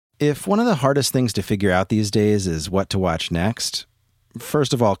If one of the hardest things to figure out these days is what to watch next,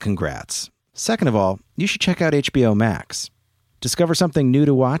 first of all, congrats. Second of all, you should check out HBO Max. Discover something new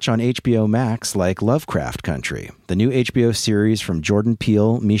to watch on HBO Max like Lovecraft Country, the new HBO series from Jordan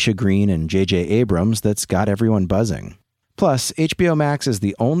Peele, Misha Green, and J.J. Abrams that's got everyone buzzing. Plus, HBO Max is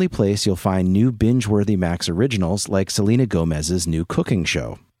the only place you'll find new binge-worthy Max originals like Selena Gomez's new cooking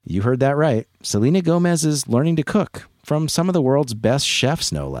show. You heard that right. Selena Gomez is learning to cook, from some of the world's best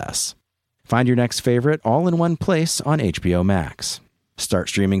chefs, no less. Find your next favorite all in one place on HBO Max. Start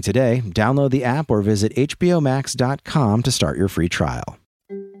streaming today, download the app, or visit hbomax.com to start your free trial.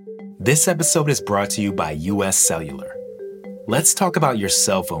 This episode is brought to you by US Cellular. Let's talk about your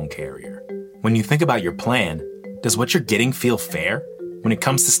cell phone carrier. When you think about your plan, does what you're getting feel fair? When it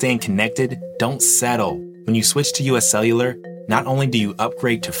comes to staying connected, don't settle. When you switch to US Cellular, not only do you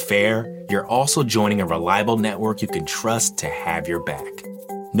upgrade to fair, you're also joining a reliable network you can trust to have your back.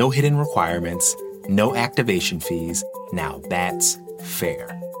 No hidden requirements, no activation fees. Now that's fair.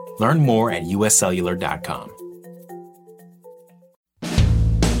 Learn more at uscellular.com.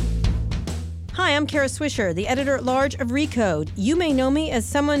 Hi, I'm Kara Swisher, the editor-at-large of Recode. You may know me as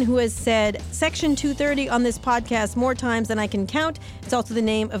someone who has said Section 230 on this podcast more times than I can count. It's also the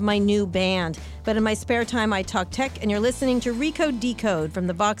name of my new band. But in my spare time, I talk tech, and you're listening to Recode Decode from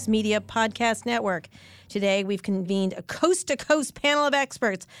the Vox Media Podcast Network. Today, we've convened a coast-to-coast panel of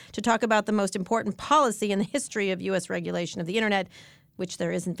experts to talk about the most important policy in the history of U.S. regulation of the Internet, which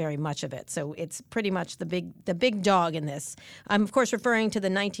there isn't very much of it. So it's pretty much the big dog in this. I'm, of course, referring to the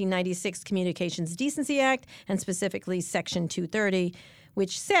 1996 Communications Decency Act, and specifically Section 230,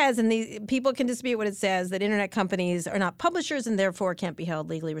 which says, and the people can dispute what it says, that Internet companies are not publishers and therefore can't be held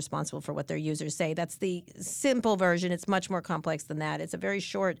legally responsible for what their users say. That's the simple version. It's much more complex than that. It's a very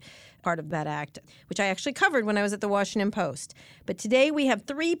short part of that act, which I actually covered when I was at the Washington Post. But today we have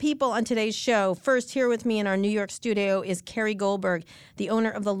three people on today's show. First, here with me in our New York studio is Carrie Goldberg, the owner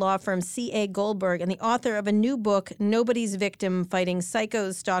of the law firm CA Goldberg and the author of a new book, Nobody's Victim, Fighting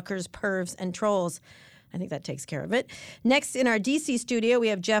Psychos, Stalkers, Pervs, and Trolls. I think that takes care of it. Next, in our D.C. studio, we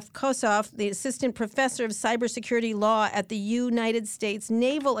have Jeff Kosoff, the assistant professor of cybersecurity law at the United States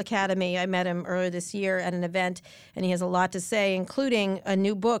Naval Academy. I met him earlier this year at an event, and he has a lot to say, including a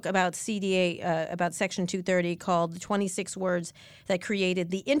new book about CDA, about Section 230, called The 26 Words That Created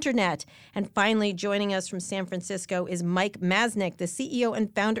the Internet. And finally, joining us from San Francisco is Mike Masnick, the CEO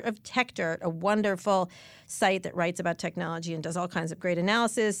and founder of TechDirt, a wonderful site that writes about technology and does all kinds of great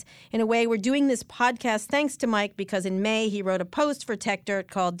analysis. In a way, we're doing this podcast thanks to Mike because in May he wrote a post for TechDirt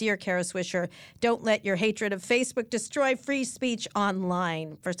called Dear Kara Swisher, Don't Let Your Hatred of Facebook Destroy Free Speech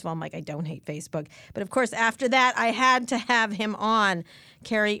Online. First of all, Mike, I don't hate Facebook. But of course, after that, I had to have him on.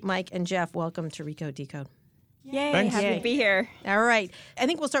 Carrie, Mike, and Jeff, welcome to Recode Decode. Yay, Thanks. happy to be here. All right. I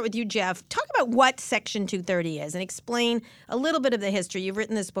think we'll start with you, Jeff. Talk about what Section 230 is and explain a little bit of the history. You've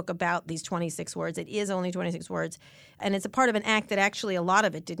written this book about these 26 words. It is only 26 words, and it's a part of an act that actually a lot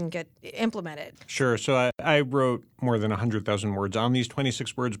of it didn't get implemented. Sure. So I wrote more than 100,000 words on these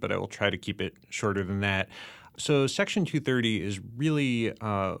 26 words, but I will try to keep it shorter than that. So Section 230 is really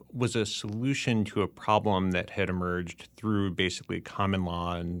was a solution to a problem that had emerged through basically common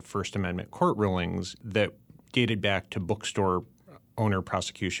law and First Amendment court rulings that dated back to bookstore owner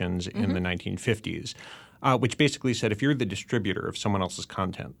prosecutions in the 1950s, which basically said if you're the distributor of someone else's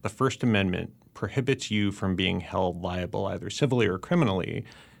content, the First Amendment prohibits you from being held liable either civilly or criminally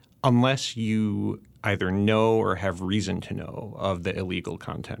unless you either know or have reason to know of the illegal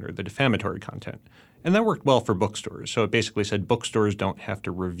content or the defamatory content. And that worked well for bookstores. So it basically said bookstores don't have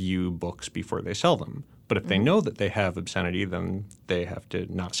to review books before they sell them. But if they know that they have obscenity, then they have to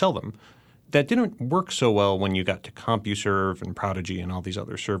not sell them. That didn't work so well when you got to CompuServe and Prodigy and all these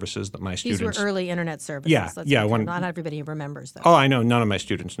other services that my students— These were early Internet services. Yeah. Not everybody remembers those. Oh, I know. None of my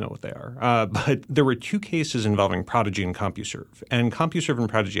students know what they are. But there were two cases involving Prodigy and CompuServe. And CompuServe and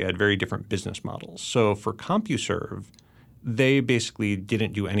Prodigy had very different business models. So for CompuServe, they basically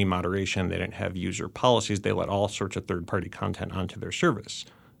didn't do any moderation. They didn't have user policies. They let all sorts of third-party content onto their service.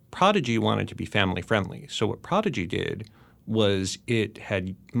 Prodigy wanted to be family-friendly. So what Prodigy did was it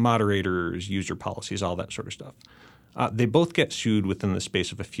had moderators, user policies, all that sort of stuff. They both get sued within the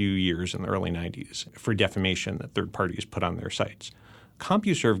space of a few years in the early 90s for defamation that third parties put on their sites.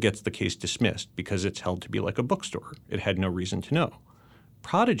 CompuServe gets the case dismissed because it's held to be like a bookstore. It had no reason to know.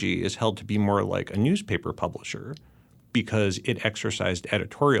 Prodigy is held to be more like a newspaper publisher because it exercised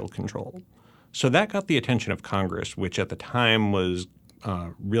editorial control. So that got the attention of Congress, which at the time was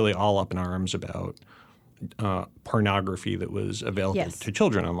really all up in arms about pornography that was available to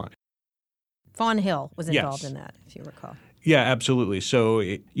children online. Fawn Hill was involved in that, if you recall. Yeah, absolutely. So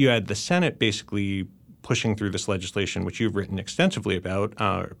you had the Senate basically pushing through this legislation, which you've written extensively about,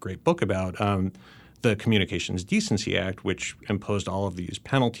 a great book about, the Communications Decency Act, which imposed all of these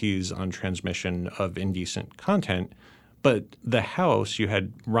penalties on transmission of indecent content. But the House, you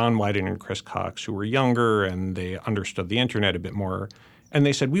had Ron Wyden and Chris Cox, who were younger and they understood the internet a bit more. And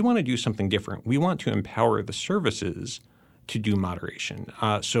they said, we want to do something different. We want to empower the services to do moderation.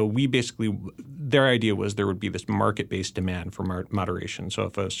 So we basically – their idea was there would be this market-based demand for moderation. So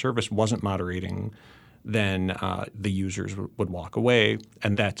if a service wasn't moderating – then the users would walk away,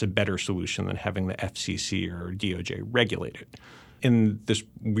 and that's a better solution than having the FCC or DOJ regulate it. In this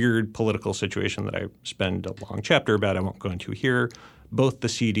weird political situation that I spend a long chapter about, I won't go into here, both the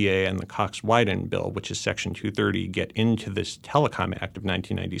CDA and the Cox-Wyden bill, which is Section 230, get into this Telecom Act of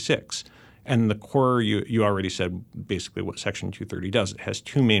 1996. And the core, you already said basically what Section 230 does. It has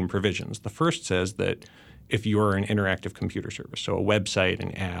two main provisions. The first says that if you're an interactive computer service, so a website,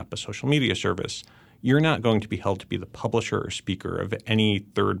 an app, a social media service, you're not going to be held to be the publisher or speaker of any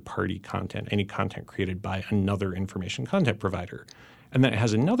third-party content, any content created by another information content provider. And then it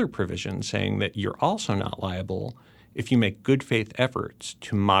has another provision saying that you're also not liable if you make good faith efforts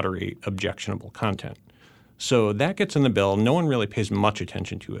to moderate objectionable content. So that gets in the bill. No one really pays much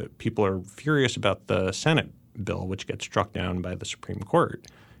attention to it. People are furious about the Senate bill, which gets struck down by the Supreme Court.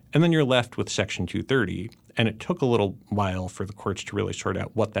 And then you're left with Section 230. And it took a little while for the courts to really sort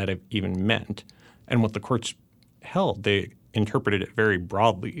out what that even meant. And what the courts held, they interpreted it very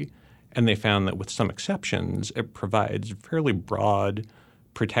broadly, and they found that with some exceptions, it provides fairly broad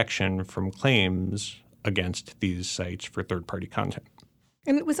protection from claims against these sites for third-party content.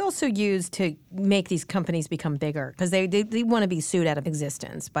 And it was also used to make these companies become bigger because they want to be sued out of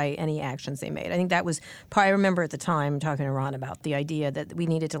existence by any actions they made. I think that was I remember at the time talking to Ron about the idea that we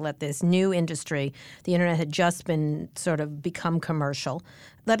needed to let this new industry, the internet had just been sort of become commercial,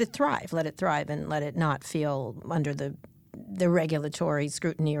 let it thrive, and let it not feel under the regulatory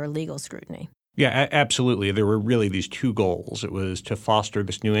scrutiny or legal scrutiny. Yeah, absolutely. There were really these two goals. It was to foster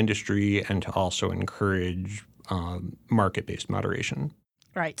this new industry and to also encourage market-based moderation.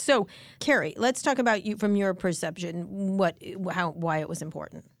 Right. So, Carrie, let's talk about you from your perception, why it was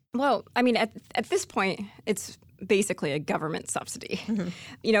important. Well, I mean, at this point, it's basically a government subsidy. Mm-hmm.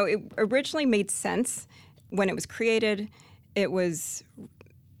 You know, it originally made sense when it was created. It was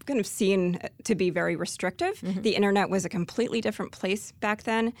kind of seen to be very restrictive. Mm-hmm. The internet was a completely different place back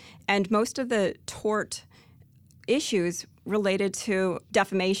then, and most of the tort issues related to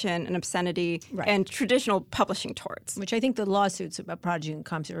defamation and obscenity and traditional publishing torts. Which I think the lawsuits about Prodigy and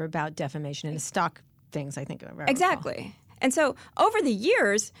Comps are about defamation and stock things, I think. Exactly. And so over the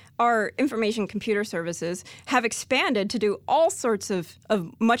years, our information computer services have expanded to do all sorts of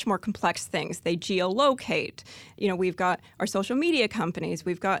much more complex things. They geolocate. You know, we've got our social media companies.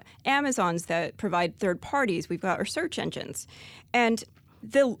 We've got Amazons that provide third parties. We've got our search engines. And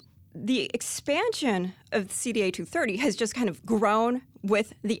the expansion of the CDA 230 has just kind of grown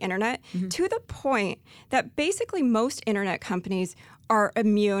with the internet to the point that basically most internet companies are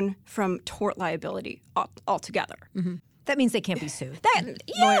immune from tort liability altogether. Mm-hmm. That means they can't be sued.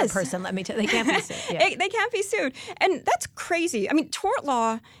 Lawyer person, let me tell you, they can't be sued. Yeah. They can't be sued. And that's crazy. I mean, tort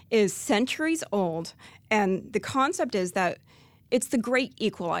law is centuries old, and the concept is that it's the great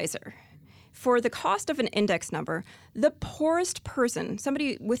equalizer. For the cost of an index number, the poorest person,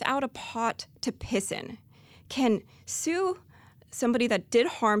 somebody without a pot to piss in, can sue somebody that did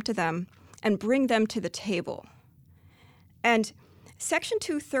harm to them and bring them to the table. And Section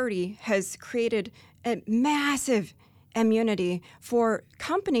 230 has created a massive immunity for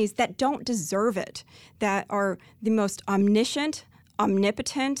companies that don't deserve it, that are the most omniscient,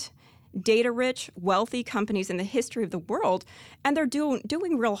 omnipotent, data-rich, wealthy companies in the history of the world, and they're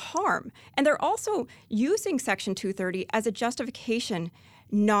doing real harm. And they're also using Section 230 as a justification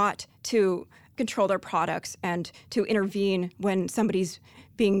not to control their products and to intervene when somebody's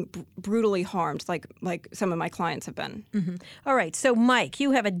being brutally harmed, like some of my clients have been. Mm-hmm. All right. So, Mike,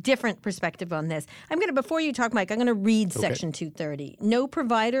 you have a different perspective on this. Before you talk, Mike, I'm going to read Section 230. No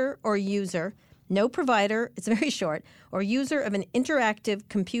provider or user – no provider, it's very short, or user of an interactive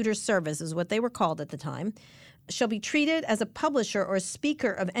computer service is what they were called at the time, shall be treated as a publisher or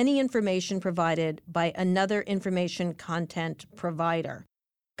speaker of any information provided by another information content provider.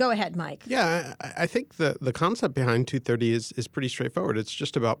 Go ahead, Mike. Yeah, I think the concept behind 230 is pretty straightforward. It's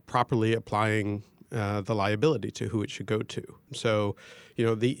just about properly applying the liability to who it should go to. So,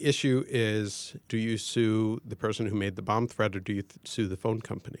 the issue is, do you sue the person who made the bomb threat or do you sue the phone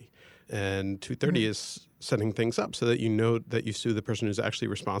company? And 230 is setting things up so that you know that you sue the person who's actually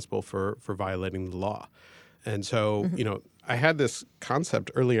responsible for violating the law. And so, I had this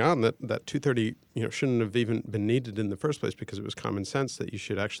concept early on that 230 shouldn't have even been needed in the first place, because it was common sense that you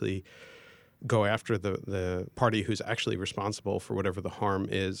should actually go after the party who's actually responsible for whatever the harm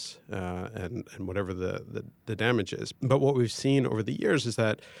is and whatever the damage is. But what we've seen over the years is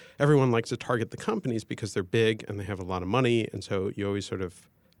that everyone likes to target the companies because they're big and they have a lot of money, and so you always sort of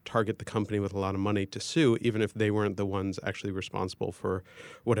target the company with a lot of money to sue, even if they weren't the ones actually responsible for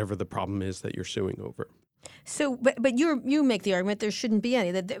whatever the problem is that you're suing over. So, but you make the argument there shouldn't be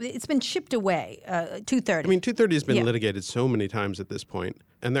any. That it's been chipped away. 230. I mean, 230 has been litigated so many times at this point,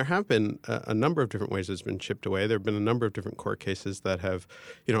 and there have been a number of different ways it's been chipped away. There have been a number of different court cases that have,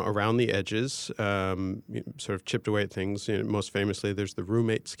 around the edges, sort of chipped away at things. Most famously, there's the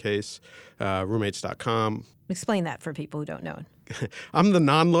roommates case, roommates.com. Explain that for people who don't know it. I'm the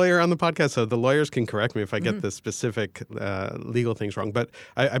non-lawyer on the podcast, so the lawyers can correct me if I get the specific legal things wrong. But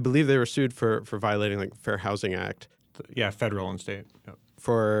I believe they were sued for violating the Fair Housing Act. Yeah, federal and state. Yep.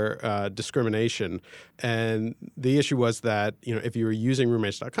 For discrimination. And the issue was that, if you were using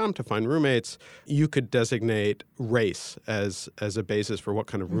roommates.com to find roommates, you could designate race as a basis for what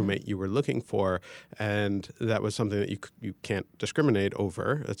kind of roommate you were looking for. And that was something that you can't discriminate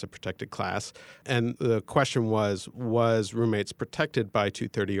over. It's a protected class. And the question was roommates protected by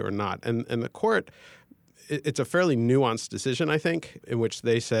 230 or not? And the court, it's a fairly nuanced decision, I think, in which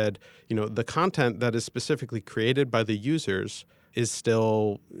they said, the content that is specifically created by the users is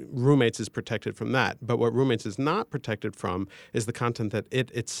still, roommates is protected from that. But what roommates is not protected from is the content that it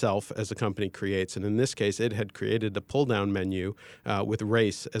itself as a company creates. And in this case, it had created a pull-down menu with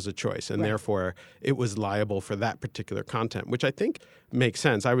race as a choice. And therefore, it was liable for that particular content, which I think makes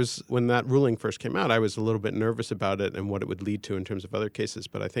sense. When that ruling first came out, I was a little bit nervous about it and what it would lead to in terms of other cases.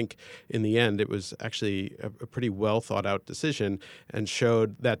 But I think in the end, it was actually a pretty well thought out decision and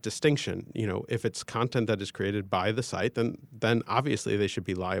showed that distinction. If it's content that is created by the site, then obviously they should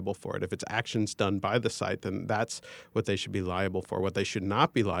be liable for it. If it's actions done by the site, then that's what they should be liable for. What they should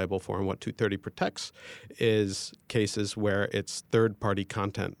not be liable for, and what 230 protects, is cases where it's third-party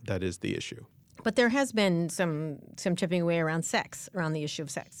content that is the issue. But there has been some chipping away around the issue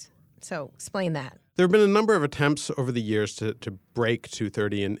of sex. So explain that. There have been a number of attempts over the years to break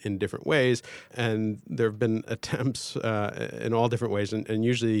 230 in different ways, and there have been attempts in all different ways, and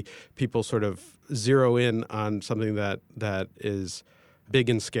usually people sort of zero in on something that is big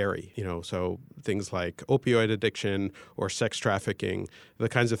and scary, so things like opioid addiction or sex trafficking, the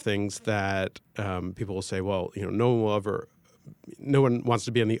kinds of things that people will say, well, no one wants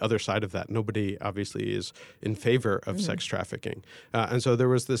to be on the other side of that. Nobody obviously is in favor of sex trafficking. And so there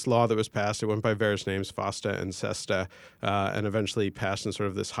was this law that was passed. It went by various names, FOSTA and SESTA, and eventually passed in sort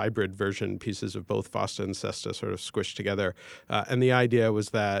of this hybrid version, pieces of both FOSTA and SESTA sort of squished together. And the idea was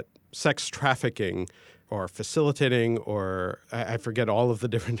that sex trafficking or facilitating, or I forget all of the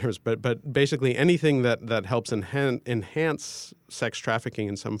different terms, but basically anything that helps enhance sex trafficking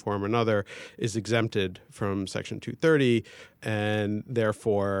in some form or another is exempted from Section 230, and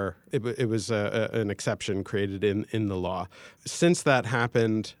therefore it was an exception created in the law. Since that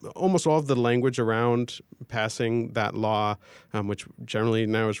happened, almost all of the language around passing that law, which generally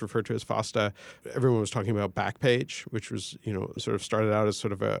now is referred to as FOSTA, everyone was talking about Backpage, which was sort of started out as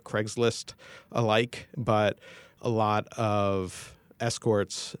sort of a Craigslist alike, but a lot of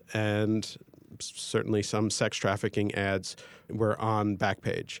escorts and certainly some sex trafficking ads were on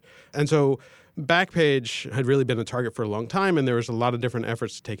Backpage. And so Backpage had really been a target for a long time, and there was a lot of different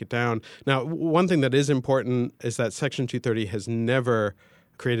efforts to take it down. Now, one thing that is important is that Section 230 has never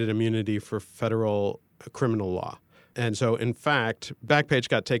created immunity for federal criminal law. And so, in fact, Backpage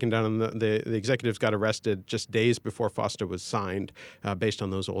got taken down, and the executives got arrested just days before FOSTA was signed based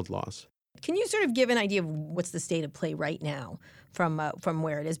on those old laws. Can you sort of give an idea of what's the state of play right now from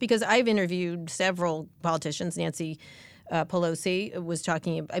where it is? Because I've interviewed several politicians. Nancy Pelosi was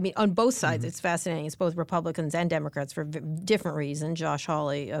talking, on both sides. It's fascinating. It's both Republicans and Democrats for different reasons. Josh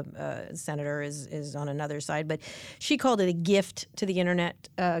Hawley, senator, is on another side. But she called it a gift to the Internet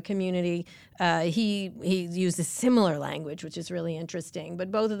community. He used a similar language, which is really interesting.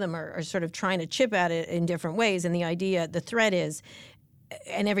 But both of them are sort of trying to chip at it in different ways. And the threat is,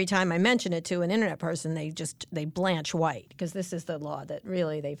 and every time I mention it to an internet person, they blanch white, because this is the law that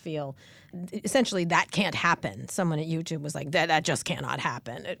really they feel essentially that can't happen. Someone at YouTube was like, that just cannot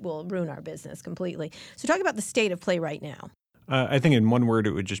happen. It will ruin our business completely. So talk about the state of play right now. I think in one word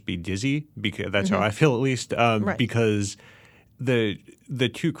it would just be dizzy, because that's how I feel, at least, Right. Because the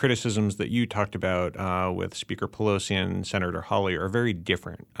two criticisms that you talked about with Speaker Pelosi and Senator Hawley are very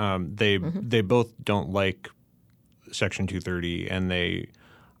different. They both don't like Section 230, and they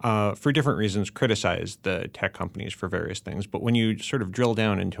for different reasons, criticize the tech companies for various things. But when you sort of drill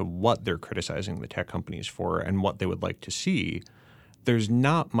down into what they're criticizing the tech companies for and what they would like to see, there's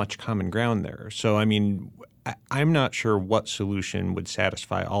not much common ground there. So, I mean, I'm not sure what solution would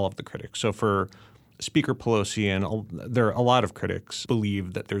satisfy all of the critics. So for Speaker Pelosi and there are a lot of critics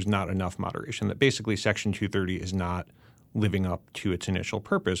believe that there's not enough moderation, that basically Section 230 is not living up to its initial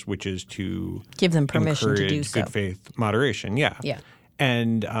purpose, which is to give them permission to do so. Good faith moderation. Yeah.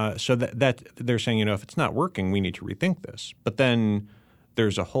 And so that they're saying, if it's not working, we need to rethink this. But then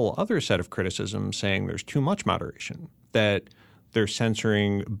there's a whole other set of criticism saying there's too much moderation, that they're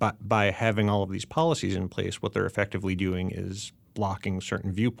censoring by having all of these policies in place. What they're effectively doing is blocking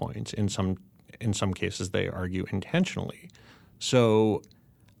certain viewpoints. In some cases, they argue intentionally. So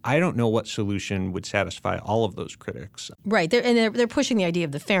I don't know what solution would satisfy all of those critics. Right. They're pushing the idea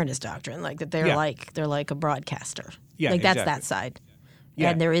of the fairness doctrine, like that they're like a broadcaster. Yeah, like that's exactly. that side. Yeah.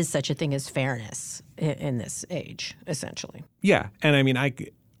 And there is such a thing as fairness in this age, essentially. Yeah. And I mean,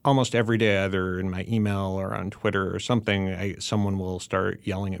 almost every day, either in my email or on Twitter or something, someone will start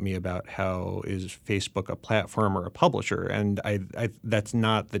yelling at me about how is Facebook a platform or a publisher. And that's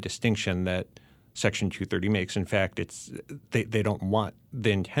not the distinction that Section 230 makes. In fact, they don't want –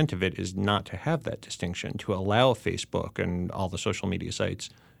 the intent of it is not to have that distinction, to allow Facebook and all the social media sites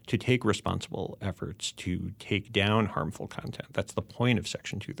to take responsible efforts to take down harmful content. That's the point of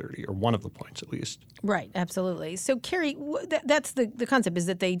Section 230, or one of the points at least. Right, absolutely. So, Carrie, that's the concept, is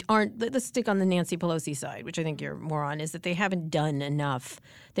that they aren't – let's stick on the Nancy Pelosi side, which I think you're more on, is that they haven't done enough.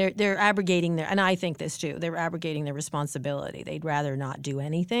 They're abrogating their – and I think this too. They're abrogating their responsibility. They'd rather not do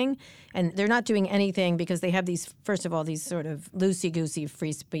anything. And they're not doing anything because they have these, first of all, these sort of loosey-goosey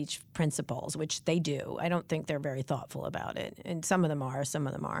free speech principles, which they do. I don't think they're very thoughtful about it. And some of them are, some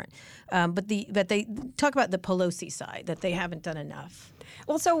of them aren't. But they talk about the Pelosi side, that they haven't done enough.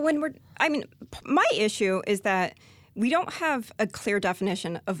 Well, so my issue is that we don't have a clear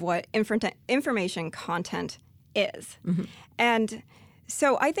definition of what information content is. Mm-hmm. And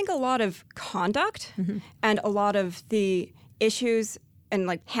so I think a lot of conduct and a lot of the issues and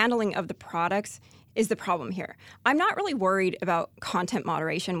like handling of the products is the problem here. I'm not really worried about content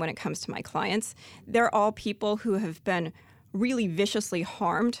moderation when it comes to my clients. They're all people who have been really viciously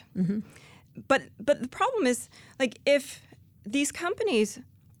harmed. Mm-hmm. But the problem is, like, if these companies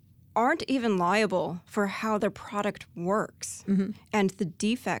aren't even liable for how their product works and the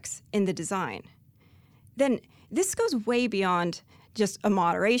defects in the design, then this goes way beyond just a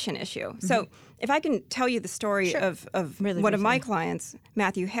moderation issue. Mm-hmm. So if I can tell you the story of really one of my clients,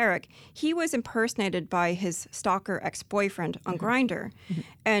 Matthew Herrick, he was impersonated by his stalker ex-boyfriend on Grindr,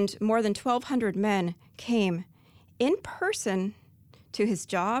 and more than 1,200 men came in person to his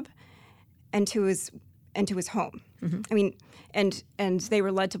job and to his home. Mm-hmm. I mean, and they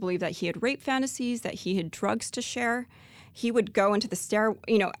were led to believe that he had rape fantasies, that he had drugs to share. He would go into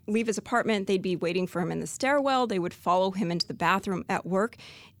the leave his apartment. They'd be waiting for him in the stairwell. They would follow him into the bathroom at work.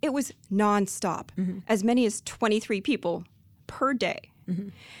 It was nonstop, as many as 23 people per day. Mm-hmm.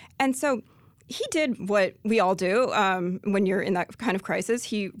 And so he did what we all do when you're in that kind of crisis.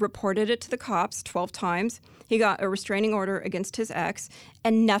 He reported it to the cops 12 times. He got a restraining order against his ex,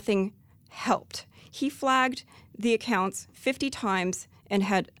 and nothing helped. He flagged the accounts 50 times and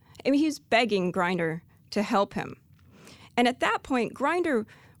he was begging Grindr to help him. And at that point, Grindr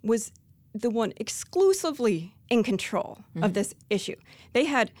was the one exclusively in control of this issue. They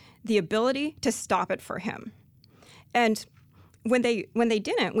had the ability to stop it for him. And when they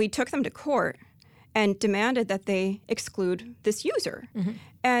didn't, we took them to court and demanded that they exclude this user. Mm-hmm.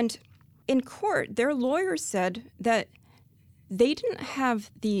 And in court, their lawyers said that they didn't have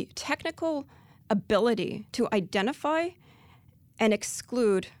the technical ability to identify and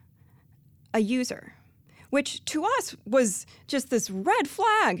exclude a user, which to us was just this red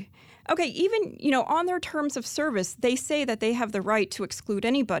flag. Okay, even, on their terms of service, they say that they have the right to exclude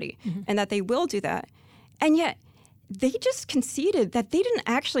anybody and that they will do that. And yet they just conceded that they didn't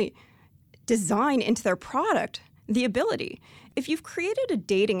actually design into their product the ability. If you've created a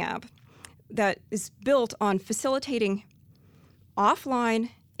dating app that is built on facilitating offline,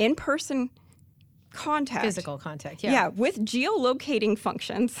 in-person contact. Physical contact, yeah. Yeah, with geolocating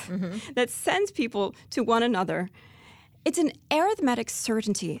functions that sends people to one another, it's an arithmetic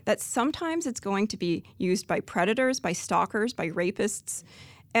certainty that sometimes it's going to be used by predators, by stalkers, by rapists,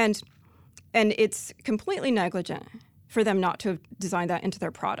 and it's completely negligent for them not to have designed that into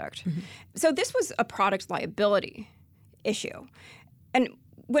their product. Mm-hmm. So this was a product liability issue. And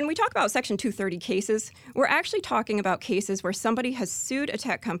when we talk about Section 230 cases, we're actually talking about cases where somebody has sued a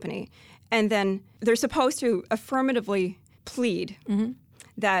tech company and then they're supposed to affirmatively plead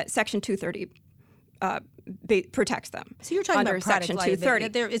that Section 230 protects them. So you're talking under about product Section liability.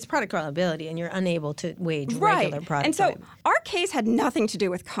 230. It's product liability, and you're unable to wage Right. regular product And so liability. our case had nothing to do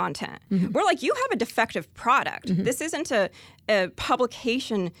with content. We're like, you have a defective product. This isn't a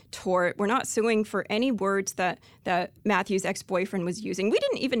publication tort. We're not suing for any words that Matthew's ex-boyfriend was using. We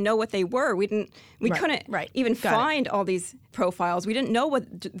didn't even know what they were. We couldn't even find all these profiles. We didn't know what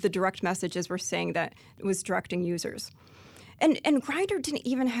the direct messages were saying that was directing users. And Grindr didn't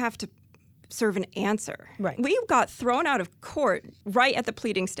even have to serve an answer. Right. We got thrown out of court right at the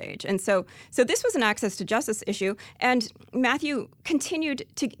pleading stage. And so this was an access to justice issue. And Matthew continued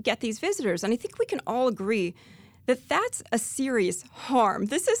to get these visitors. And I think we can all agree that that's a serious harm.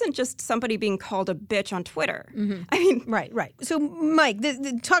 This isn't just somebody being called a bitch on Twitter. I mean, Right. So, Mike,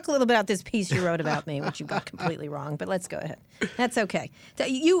 talk a little bit about this piece you wrote about me, which you got completely wrong. But let's go ahead. That's okay.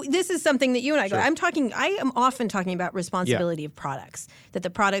 This is something that you and I go. I am often talking about responsibility of products. That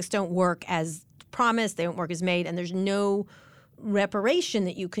the products don't work as promised, they don't work as made, and there's no reparation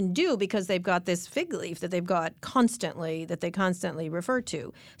that you can do because they've got this fig leaf that they've got constantly, that they constantly refer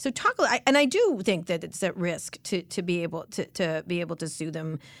to. So and I do think that it's at risk to be able to sue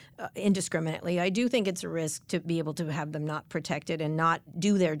them indiscriminately. I do think it's a risk to be able to have them not protected and not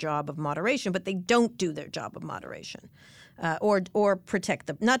do their job of moderation, but they don't do their job of moderation or protect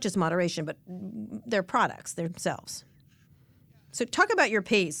them, not just moderation, but their products themselves. So talk about your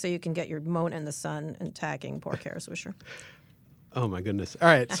piece so you can get your Mona in the sun attacking poor Kara Swisher. Oh my goodness! All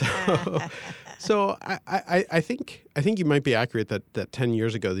right, so I think you might be accurate that 10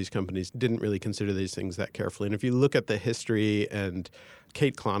 years ago these companies didn't really consider these things that carefully. And if you look at the history, and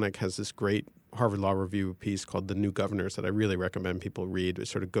Kate Klonick has this great Harvard Law Review piece called "The New Governors" that I really recommend people read. It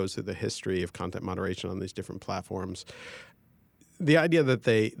sort of goes through the history of content moderation on these different platforms. The idea that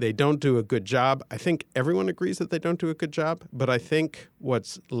they don't do a good job, I think everyone agrees that they don't do a good job. But I think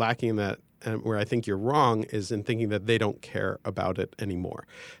what's lacking in that, and where I think you're wrong, is in thinking that they don't care about it anymore.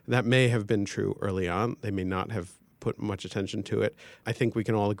 That may have been true early on. They may not have put much attention to it. I think we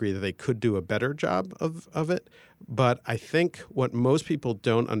can all agree that they could do a better job of it. But I think what most people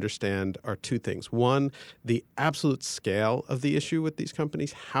don't understand are two things. One, the absolute scale of the issue with these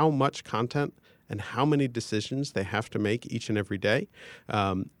companies, how much content and how many decisions they have to make each and every day.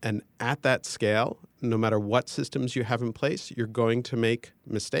 And at that scale, no matter what systems you have in place, you're going to make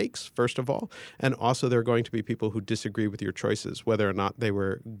mistakes, first of all. And also there are going to be people who disagree with your choices, whether or not they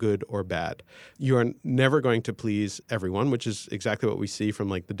were good or bad. You are never going to please everyone, which is exactly what we see from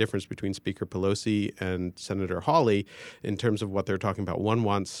like the difference between Speaker Pelosi and Senator Hawley in terms of what they're talking about. One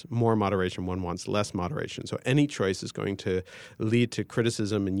wants more moderation, one wants less moderation. So any choice is going to lead to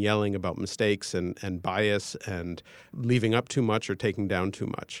criticism and yelling about mistakes and bias and leaving up too much or taking down too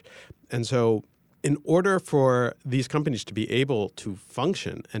much. And so in order for these companies to be able to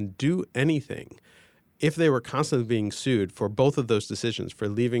function and do anything, if they were constantly being sued for both of those decisions, for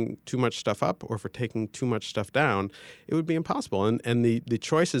leaving too much stuff up or for taking too much stuff down, it would be impossible. And the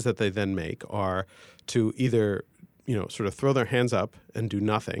choices that they then make are to either sort of throw their hands up and do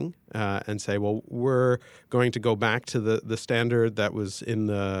nothing and say, well, we're going to go back to the standard that was in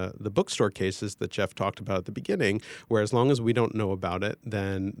the bookstore cases that Jeff talked about at the beginning, where as long as we don't know about it,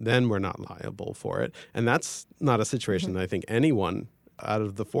 then we're not liable for it. And that's not a situation that I think anyone out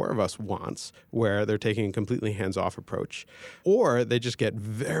of the four of us wants, where they're taking a completely hands-off approach. Or they just get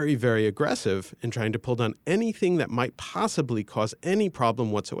very, very aggressive in trying to pull down anything that might possibly cause any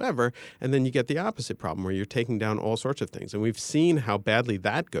problem whatsoever, and then you get the opposite problem where you're taking down all sorts of things. And we've seen how badly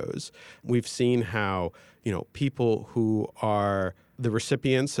that goes. We've seen how, people who are the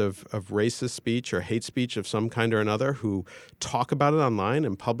recipients of racist speech or hate speech of some kind or another, who talk about it online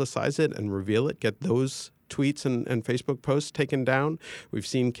and publicize it and reveal it, get those tweets and Facebook posts taken down. We've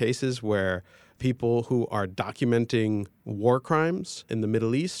seen cases where people who are documenting war crimes in the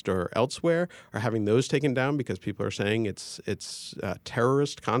Middle East or elsewhere are having those taken down because people are saying it's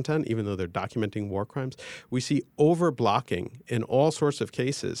terrorist content, even though they're documenting war crimes. We see over-blocking in all sorts of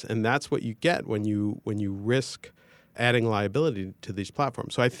cases, and that's what you get when you risk adding liability to these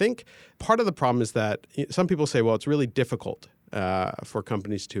platforms. So I think part of the problem is that some people say, well, it's really difficult for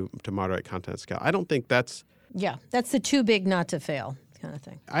companies to moderate content at scale. I don't think that's... Yeah, that's the too big not to fail kind of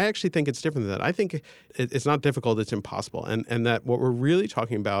thing. I actually think it's different than that. I think it's not difficult, it's impossible. And that what we're really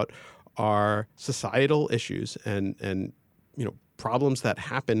talking about are societal issues and problems that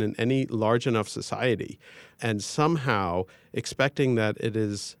happen in any large enough society. And somehow expecting that it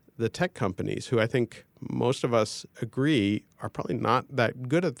is the tech companies, who I think most of us agree are probably not that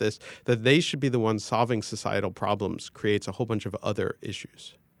good at this, that they should be the ones solving societal problems, creates a whole bunch of other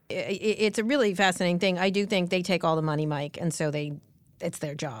issues. It's a really fascinating thing. I do think they take all the money, Mike, and so they it's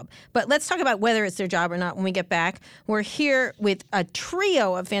their job. But let's talk about whether it's their job or not when we get back. We're here with a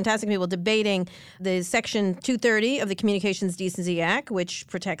trio of fantastic people debating the Section 230 of the Communications Decency Act, which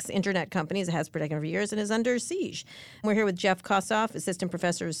protects internet companies. It has protected for years and is under siege. We're here with Jeff Kossoff, Assistant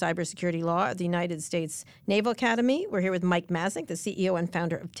Professor of Cybersecurity Law at the United States Naval Academy. We're here with Mike Masnick, the CEO and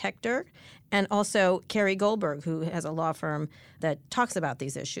founder of TechDirt, and also Carrie Goldberg, who has a law firm that talks about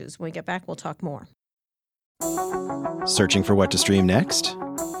these issues. When we get back, we'll talk more. Searching for what to stream next?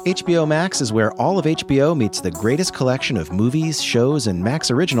 HBO Max is where all of HBO meets the greatest collection of movies, shows, and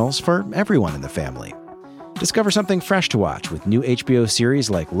Max originals for everyone in the family. Discover something fresh to watch with new HBO series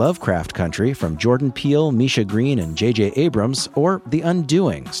like Lovecraft Country from Jordan Peele, Misha Green, and J.J. Abrams, or The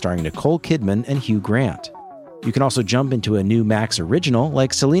Undoing, starring Nicole Kidman and Hugh Grant. You can also jump into a new Max original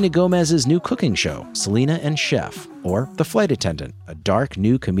like Selena Gomez's new cooking show, Selena and Chef, or The Flight Attendant, a dark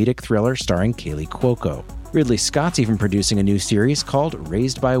new comedic thriller starring Kaylee Cuoco. Ridley Scott's even producing a new series called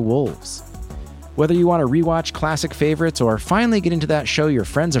Raised by Wolves. Whether you want to rewatch classic favorites or finally get into that show your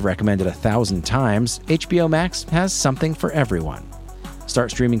friends have recommended 1,000 times, HBO Max has something for everyone.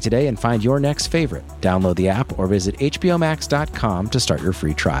 Start streaming today and find your next favorite. Download the app or visit hbomax.com to start your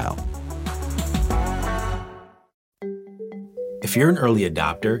free trial. If you're an early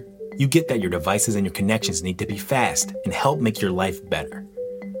adopter, you get that your devices and your connections need to be fast and help make your life better.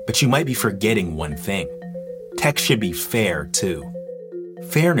 But you might be forgetting one thing. Tech should be fair, too.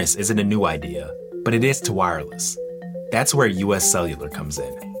 Fairness isn't a new idea, but it is to wireless. That's where US Cellular comes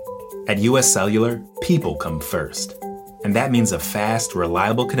in. At US Cellular, people come first. And that means a fast,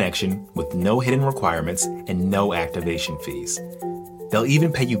 reliable connection with no hidden requirements and no activation fees. They'll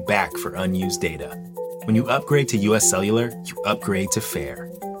even pay you back for unused data. When you upgrade to US Cellular, you upgrade to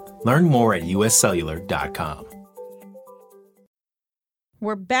fair. Learn more at uscellular.com.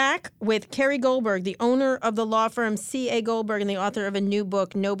 We're back with Carrie Goldberg, the owner of the law firm C.A. Goldberg and the author of a new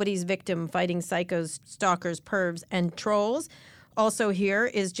book, Nobody's Victim, Fighting Psychos, Stalkers, Pervs, and Trolls. Also here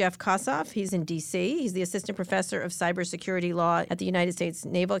is Jeff Kossoff. He's in D.C. He's the assistant professor of cybersecurity law at the United States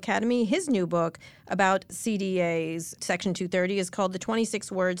Naval Academy. His new book about CDA's Section 230 is called The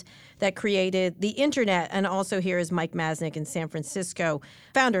 26 Words That Created the Internet. And also here is Mike Masnick in San Francisco,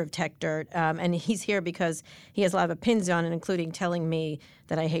 founder of TechDirt. And he's here because he has a lot of opinions on it, including telling me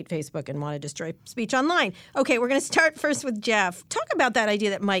that I hate Facebook and want to destroy speech online. Okay, we're going to start first with Jeff. Talk about that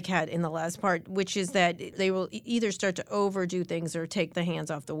idea that Mike had in the last part, which is that they will either start to overdo things or take the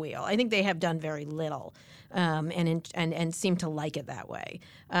hands off the wheel. I think they have done very little and seem to like it that way.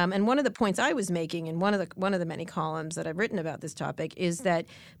 And one of the points I was making in one of the many columns that I've written about this topic is that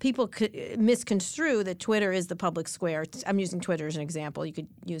people could misconstrue that Twitter is the public square. I'm using Twitter as an example. You could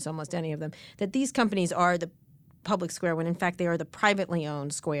use almost any of them. That these companies are the public square when in fact they are the privately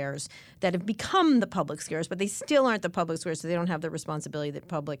owned squares that have become the public squares, but they still aren't the public squares, so they don't have the responsibility that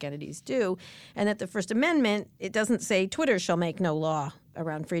public entities do. And that the First Amendment, it doesn't say Twitter shall make no law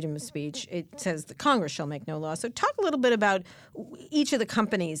around freedom of speech. It says the Congress shall make no law. So talk a little bit about each of the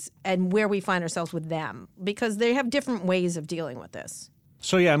companies and where we find ourselves with them, because they have different ways of dealing with this.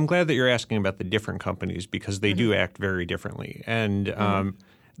 So yeah, I'm glad that you're asking about the different companies because they do act very differently. And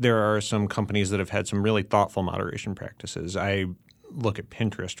there are some companies that have had some really thoughtful moderation practices. I look at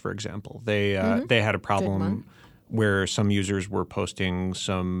Pinterest, for example. They had a problem where some users were posting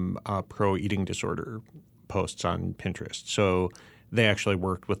some pro-eating disorder posts on Pinterest. So they actually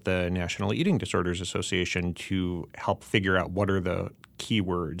worked with the National Eating Disorders Association to help figure out what are the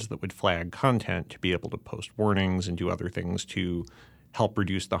keywords that would flag content to be able to post warnings and do other things to help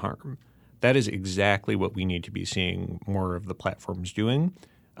reduce the harm. That is exactly what we need to be seeing more of the platforms doing.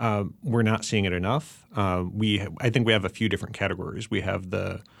 We're not seeing it enough. I think we have a few different categories. We have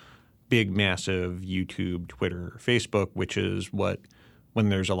the big, massive YouTube, Twitter, Facebook, which is what, when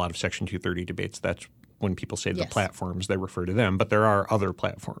there's a lot of Section 230 debates, that's when people say the platforms, they refer to them. But there are other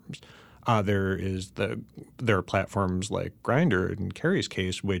platforms. There are platforms like Grindr in Carrie's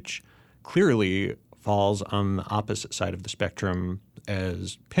case, which clearly falls on the opposite side of the spectrum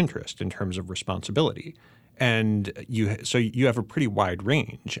as Pinterest in terms of responsibility. And you have a pretty wide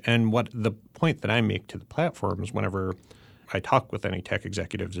range. And what the point that I make to the platforms whenever I talk with any tech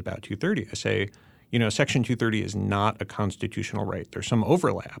executives about 230, I say, Section 230 is not a constitutional right. There's some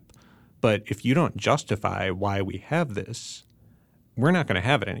overlap. But if you don't justify why we have this, we're not going to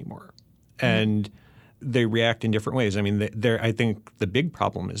have it anymore. And they react in different ways. I mean, I think the big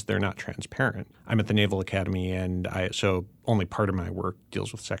problem is they're not transparent. I'm at the Naval Academy, and so only part of my work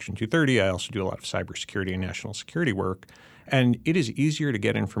deals with Section 230. I also do a lot of cybersecurity and national security work. And it is easier to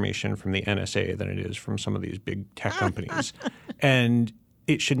get information from the NSA than it is from some of these big tech companies. And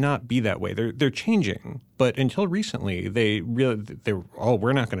it should not be that way. They're changing, but until recently, they were,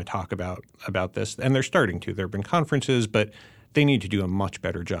 we're not going to talk about this, and they're starting to. There have been conferences, but they need to do a much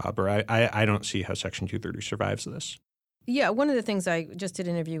better job, or I don't see how Section 230 survives this. Yeah, one of the things I just did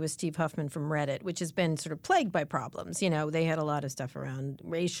an interview with Steve Huffman from Reddit, which has been sort of plagued by problems. You know, they had a lot of stuff around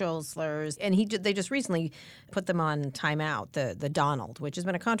racial slurs, and they just recently put them on timeout, the Donald, which has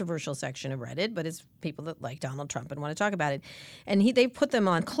been a controversial section of Reddit, but it's people that like Donald Trump and want to talk about it. And they put them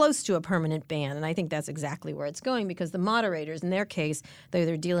on close to a permanent ban, and I think that's exactly where it's going, because the moderators, in their case,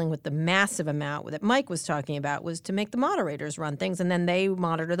 they're dealing with the massive amount that Mike was talking about, was to make the moderators run things, and then they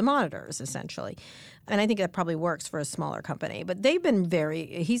monitor the monitors, essentially. And I think that probably works for a smaller company. But he's been very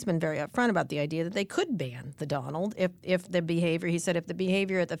upfront about the idea that they could ban the Donald if the behavior, he said, if the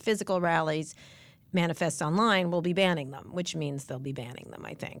behavior at the physical rallies manifests online, we'll be banning them, which means they'll be banning them,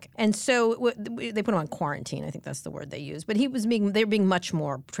 I think. And so they put him on quarantine. I think that's the word they used. But they're being much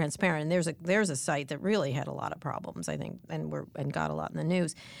more transparent. And there's a site that really had a lot of problems, I think, and got a lot in the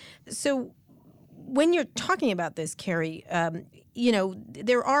news. So when you're talking about this, Carrie,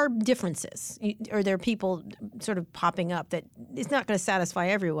 there are differences, or there are people sort of popping up that it's not going to satisfy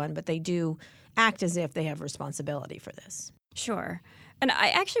everyone, but they do act as if they have responsibility for this. Sure. And I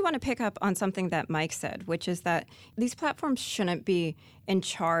actually want to pick up on something that Mike said, which is that these platforms shouldn't be in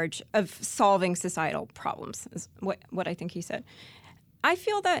charge of solving societal problems, is what I think he said. I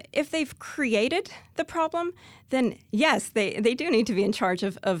feel that if they've created the problem, then yes, they do need to be in charge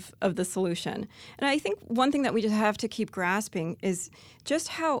of the solution. And I think one thing that we just have to keep grasping is just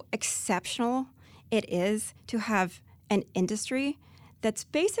how exceptional it is to have an industry that's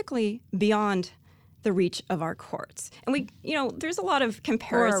basically beyond the reach of our courts. And there's a lot of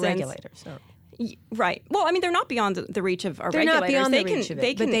comparisons. Or our regulators. Right. Well, I mean, they're not beyond the reach of our regulators. They're not beyond the reach of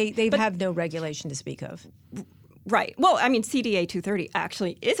it, but they have no regulation to speak of. Right. Well, I mean, CDA 230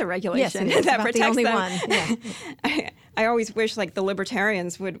 actually is a regulation that protects the only them. One. Yeah. I always wish the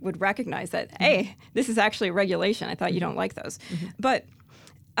libertarians would recognize that, hey, this is actually a regulation. I thought you don't like those.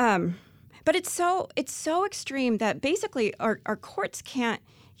 Mm-hmm. But it's so extreme that basically our courts can't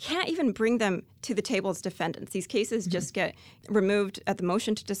even bring them to the table as defendants. These cases just get removed at the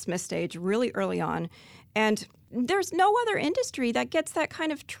motion to dismiss stage really early on. And there's no other industry that gets that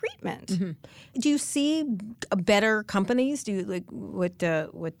kind of treatment. Mm-hmm. Do you see better companies? Do you like what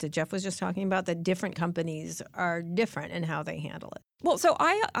Jeff was just talking about, that different companies are different in how they handle it? Well, so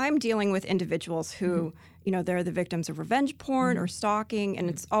I'm dealing with individuals who, they're the victims of revenge porn or stalking, and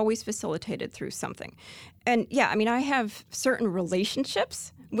it's always facilitated through something. And yeah, I mean, I have certain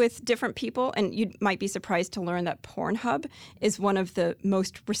relationships with different people, and you might be surprised to learn that Pornhub is one of the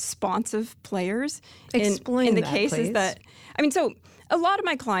most responsive players in the cases please. That. I mean, so a lot of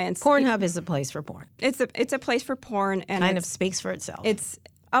my clients. Pornhub is a place for porn. It's a place for porn, and kind of speaks for itself. It's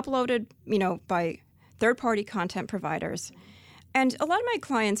uploaded, by third-party content providers, and a lot of my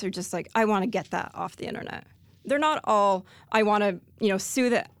clients are just like, I want to get that off the internet. They're not all, I want to, sue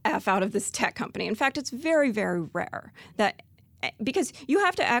the F out of this tech company. In fact, it's very, very rare that. Because you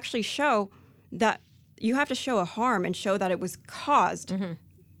have to actually show a harm and show that it was caused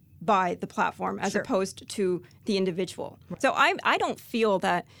by the platform as opposed to the individual. So I don't feel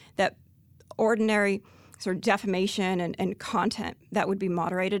that ordinary sort of defamation and content that would be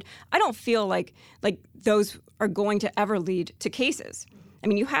moderated, I don't feel like those are going to ever lead to cases. I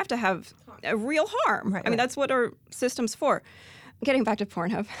mean, you have to have a real harm. Right, I mean, that's what our system's for. Getting back to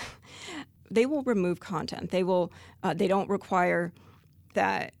Pornhub. They will remove content. They will. They don't require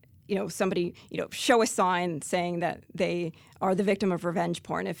that somebody show a sign saying that they are the victim of revenge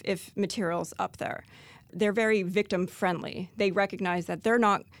porn if material's up there. They're very victim friendly. They recognize that they're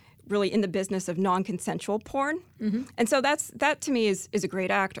not really in the business of non-consensual porn, and so that to me is a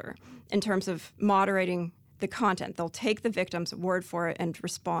great actor in terms of moderating the content. They'll take the victim's word for it and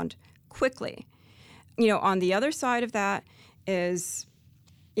respond quickly. On the other side of that is.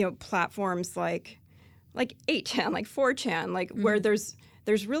 Platforms like 8chan, like 4chan, where there's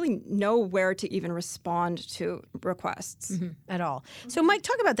really nowhere to even respond to requests at all. So, Mike,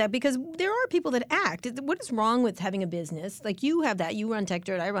 talk about that, because there are people that act. What is wrong with having a business? Like you have that. You run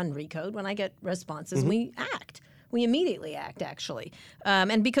TechDirt, I run Recode. When I get responses, we act. We immediately act, actually.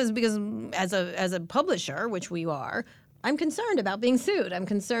 And because as a publisher, which we are, I'm concerned about being sued. I'm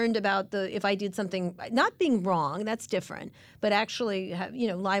concerned about if I did something, not being wrong, that's different, but actually,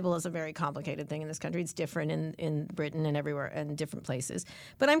 libel is a very complicated thing in this country. It's different in Britain and everywhere and different places.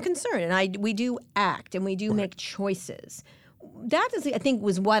 But I'm concerned, and we do act, and we do make choices. that is, I think,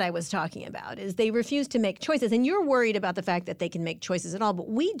 was what I was talking about, is they refuse to make choices. And you're worried about the fact that they can make choices at all, but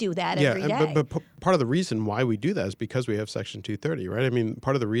we do that every day. But part of the reason why we do that is because we have Section 230, right? I mean,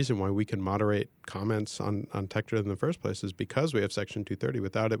 part of the reason why we can moderate comments on TechDirt in the first place is because we have Section 230.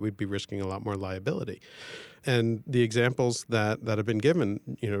 Without it, we'd be risking a lot more liability. And the examples that have been given,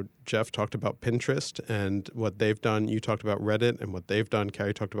 Jeff talked about Pinterest and what they've done. You talked about Reddit and what they've done.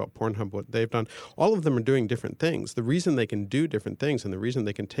 Carrie talked about Pornhub, what they've done. All of them are doing different things. The reason they can do different things and the reason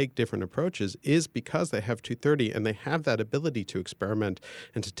they can take different approaches is because they have 230 and they have that ability to experiment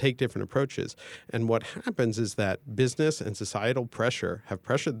and to take different approaches. And what happens is that business and societal pressure have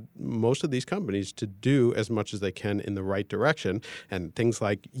pressured most of these companies to do as much as they can in the right direction. And things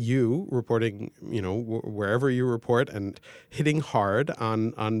like you reporting, wherever you report and hitting hard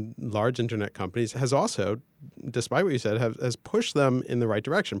on large internet companies has also, despite what you said, has pushed them in the right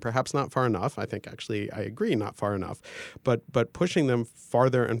direction. Perhaps not far enough. I think actually I agree, not far enough. But pushing them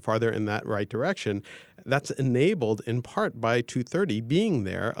farther and farther in that right direction, that's enabled in part by 230 being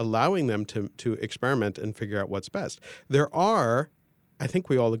there, allowing them to experiment and figure out what's best. I think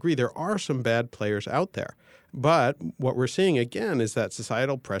we all agree, there are some bad players out there. But what we're seeing, again, is that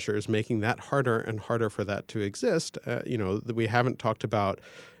societal pressure is making that harder and harder for that to exist. We haven't talked about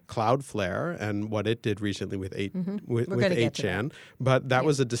Cloudflare and what it did recently with 8chan, but that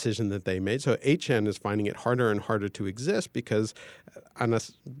was a decision that they made. So 8chan is finding it harder and harder to exist because on a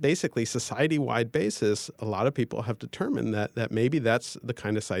basically society-wide basis, a lot of people have determined that maybe that's the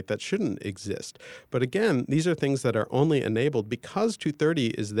kind of site that shouldn't exist. But again, these are things that are only enabled because 230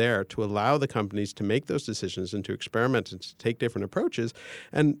 is there to allow the companies to make those decisions and to experiment and to take different approaches.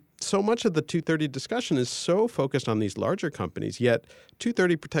 And so much of the 230 discussion is so focused on these larger companies, yet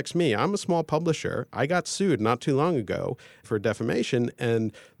 230 protects me. I'm a small publisher. I got sued not too long ago for defamation,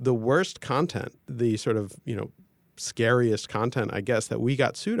 and the worst content, the sort of, scariest content, I guess, that we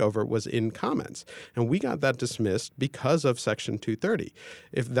got sued over was in comments. And we got that dismissed because of Section 230.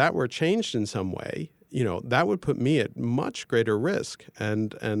 If that were changed in some way, that would put me at much greater risk.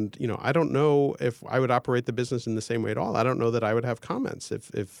 And I don't know if I would operate the business in the same way at all. I don't know that I would have comments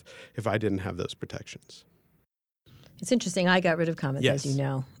if I didn't have those protections. It's interesting. I got rid of comments, as you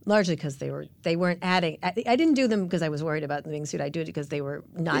know, largely because they weren't adding. I didn't do them because I was worried about them being sued. I did it because they were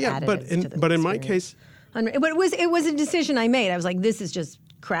not additive to the But in my case, but it was a decision I made. I was like, this is just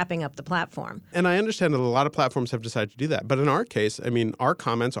crapping up the platform. And I understand that a lot of platforms have decided to do that. But in our case, I mean, our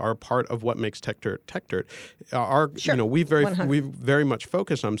comments are part of what makes TechDirt. We've very much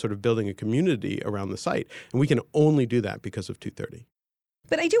focused on sort of building a community around the site, and we can only do that because of 230.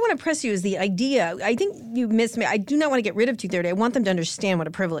 But I do want to press you as the idea. I think you missed me. I do not want to get rid of 230. I want them to understand what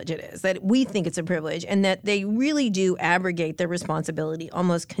a privilege it is, that we think it's a privilege, and that they really do abrogate their responsibility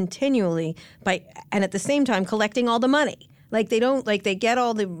almost continually and at the same time collecting all the money. They get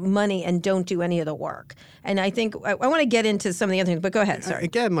all the money and don't do any of the work. And I think I want to get into some of the other things, but go ahead. Sorry.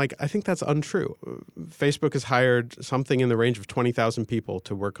 Again, I think that's untrue. Facebook has hired something in the range of 20,000 people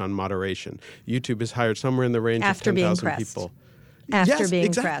to work on moderation. YouTube has hired somewhere in the range of 10,000 people. After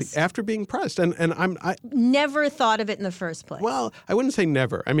being pressed. After being pressed. And I never thought of it in the first place. Well, I wouldn't say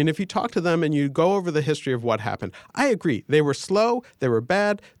never. I mean, if you talk to them and you go over the history of what happened, I agree. They were slow. They were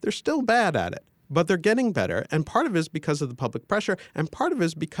bad. They're still bad at it. But they're getting better, and part of it is because of the public pressure, and part of it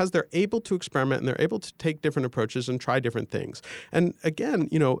is because they're able to experiment and they're able to take different approaches and try different things. And again,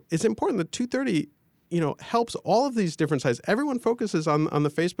 it's important that 230 helps all of these different sites. Everyone focuses on the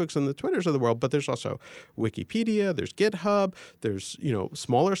Facebooks and the Twitters of the world, but there's also Wikipedia, there's GitHub, there's,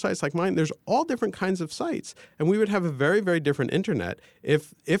 smaller sites like mine. There's all different kinds of sites. And we would have a very, very different internet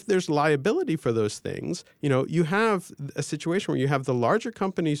if there's liability for those things. You have a situation where you have the larger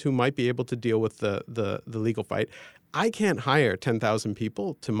companies who might be able to deal with the legal fight. I can't hire 10,000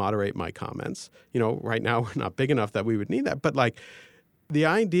 people to moderate my comments. Right now we're not big enough that we would need that. But the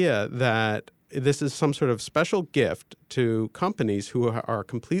idea that this is some sort of special gift to companies who are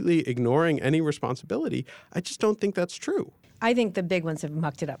completely ignoring any responsibility, I just don't think that's true. I think the big ones have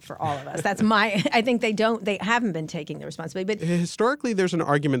mucked it up for all of us. I think they haven't been taking the responsibility. But historically, there's an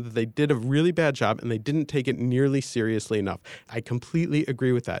argument that they did a really bad job and they didn't take it nearly seriously enough. I completely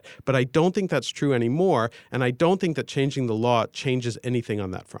agree with that. But I don't think that's true anymore. And I don't think that changing the law changes anything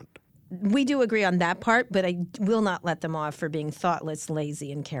on that front. We do agree on that part, but I will not let them off for being thoughtless, lazy,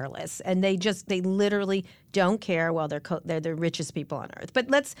 and careless. And they literally don't care while they're the richest people on earth. But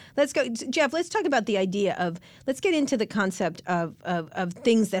let's go, Jeff. Let's talk about the idea of let's get into the concept of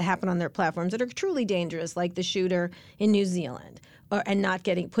things that happen on their platforms that are truly dangerous, like the shooter in New Zealand, and not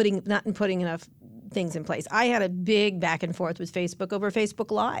putting enough things in place. I had a big back and forth with Facebook over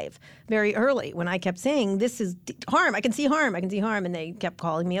Facebook Live very early when I kept saying, this is harm. I can see harm. And they kept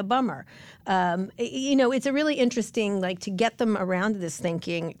calling me a bummer. It's a really interesting, to get them around to this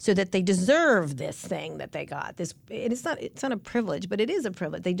thinking so that they deserve this thing that they got. It's not a privilege, but it is a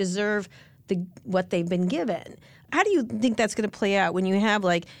privilege. They deserve what they've been given. How do you think that's going to play out when you have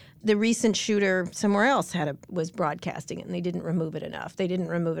the recent shooter somewhere else was broadcasting it and they didn't remove it enough?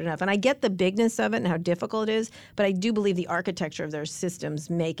 And I get the bigness of it and how difficult it is, but I do believe the architecture of their systems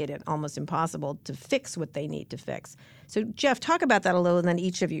make it almost impossible to fix what they need to fix. So Jeff, talk about that a little, and then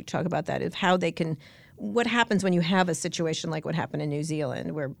each of you talk about that, of how they can, what happens when you have a situation like what happened in New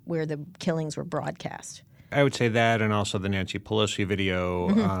Zealand where the killings were broadcast. I would say that, and also the Nancy Pelosi video.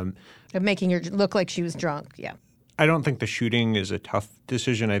 Of making her look like she was drunk, yeah. I don't think the shooting is a tough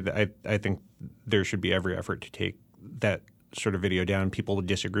decision. I think there should be every effort to take that sort of video down. People would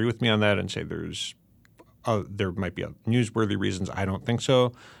disagree with me on that and say there might be newsworthy reasons. I don't think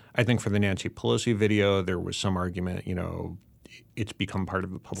so. I think for the Nancy Pelosi video, there was some argument, it's become part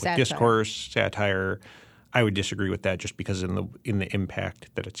of the public discourse, satire. I would disagree with that just because in the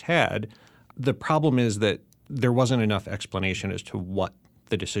impact that it's had. The problem is that there wasn't enough explanation as to what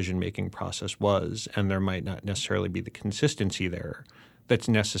the decision-making process was, and there might not necessarily be the consistency there that's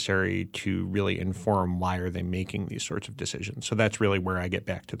necessary to really inform why are they making these sorts of decisions. So that's really where I get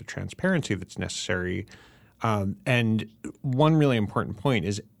back to the transparency that's necessary. And one really important point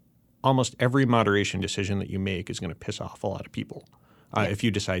is almost every moderation decision that you make is going to piss off a lot of people if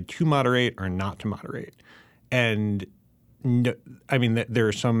you decide to moderate or not to moderate. And there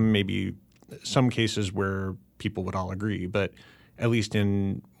are some cases where people would all agree, but at least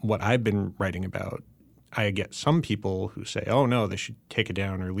in what I've been writing about, I get some people who say, oh, no, they should take it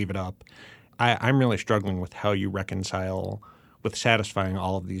down or leave it up. I'm really struggling with how you reconcile with satisfying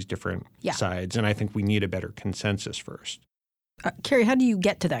all of these different sides, and I think we need a better consensus first. Carrie, how do you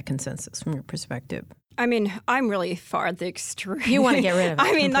get to that consensus from your perspective? I'm really far at the extreme. You want to get rid of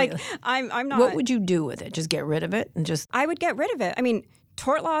it. I'm not. What would you do with it? Just get rid of it and just. I would get rid of it.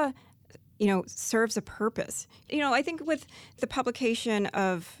 Tort law, serves a purpose. I think with the publication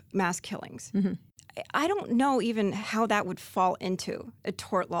of mass killings, I don't know even how that would fall into a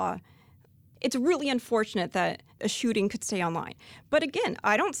tort law. It's really unfortunate that a shooting could stay online. But again,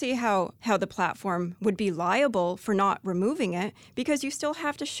 I don't see how the platform would be liable for not removing it, because you still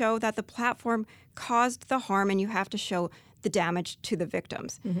have to show that the platform caused the harm and you have to show the damage to the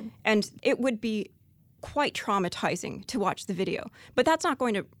victims. And it would be quite traumatizing to watch the video. But that's not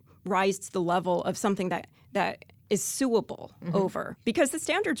going to rise to the level of something that is suable over, because the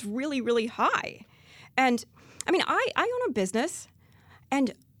standard's really, really high. And I own a business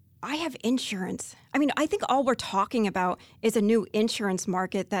and I have insurance. I think all we're talking about is a new insurance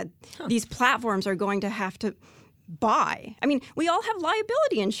market that these platforms are going to have to buy. We all have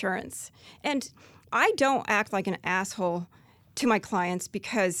liability insurance. And I don't act like an asshole to my clients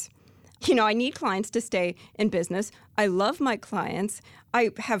because, I need clients to stay in business. I love my clients.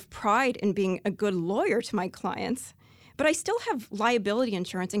 I have pride in being a good lawyer to my clients. But I still have liability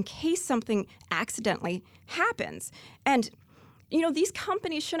insurance in case something accidentally happens. And these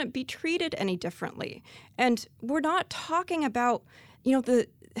companies shouldn't be treated any differently. And we're not talking about, the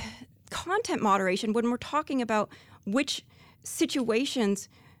content moderation when we're talking about which situations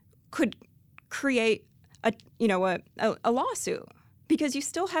could create a lawsuit, because you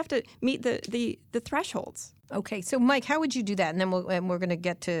still have to meet the thresholds. Okay, so Mike, how would you do that? And then we're going to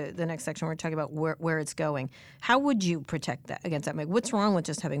get to the next section. We're talking about where it's going. How would you protect that against that, Mike? What's wrong with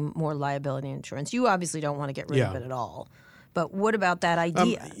just having more liability insurance? You obviously don't want to get rid of it at all. But what about that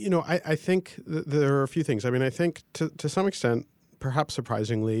idea? I think there are a few things. I think to some extent, perhaps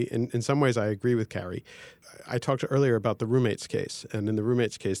surprisingly, in some ways I agree with Carrie. I talked earlier about the roommates case. And in the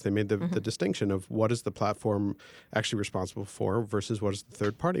roommates case, they made the distinction of what is the platform actually responsible for versus what is the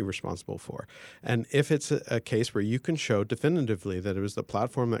third party responsible for. And if it's a case where you can show definitively that it was the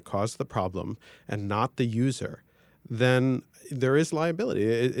platform that caused the problem and not the user, then there is liability.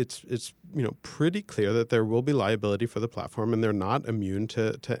 It's pretty clear that there will be liability for the platform, and they're not immune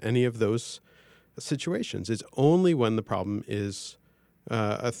to any of those situations. It's only when the problem is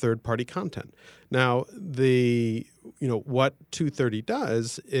a third-party content. Now, what 230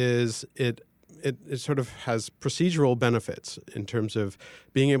 does is it sort of has procedural benefits in terms of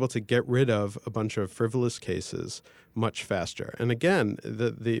being able to get rid of a bunch of frivolous cases much faster. And again,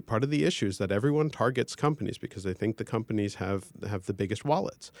 the part of the issue is that everyone targets companies because they think the companies have the biggest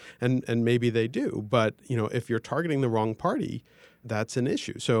wallets. And maybe they do. But, if you're targeting the wrong party, that's an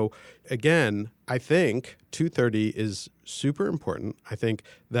issue. So again, I think 230 is super important. I think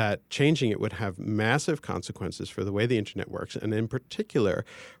that changing it would have massive consequences for the way the internet works, and in particular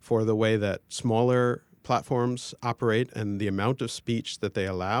for the way that smaller platforms operate and the amount of speech that they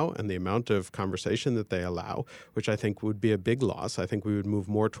allow and the amount of conversation that they allow, which I think would be a big loss. I think we would move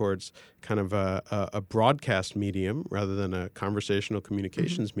more towards kind of a broadcast medium rather than a conversational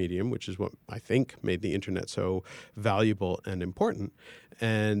communications medium, which is what I think made the internet so valuable and important.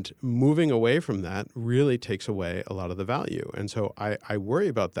 And moving away from that really takes away a lot of the value. And so I worry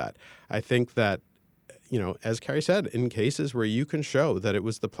about that. I think that as Carrie said, in cases where you can show that it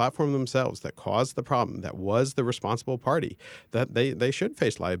was the platform themselves that caused the problem, that was the responsible party, that they should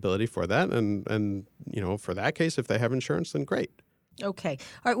face liability for that. And for that case, if they have insurance, then great. Okay.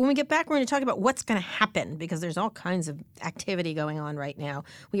 All right. When we get back, we're going to talk about what's going to happen because there's all kinds of activity going on right now.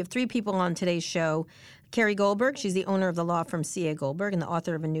 We have three people on today's show. Carrie Goldberg, she's the owner of the law firm CDA Goldberg and the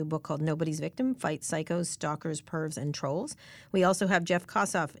author of a new book called Nobody's Victim, Fight Psychos, Stalkers, Pervs, and Trolls. We also have Jeff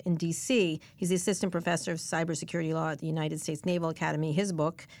Kossoff in D.C. He's the assistant professor of cybersecurity law at the United States Naval Academy. His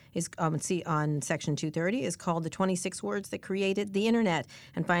book is on Section 230 is called The 26 Words That Created the Internet.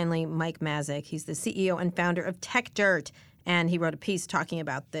 And finally, Mike Mazik, he's the CEO and founder of Tech Dirt. And he wrote a piece talking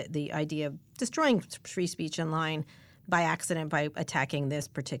about the idea of destroying free speech online by accident by attacking this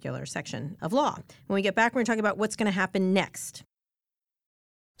particular section of law. When we get back, we're going to talk about what's going to happen next.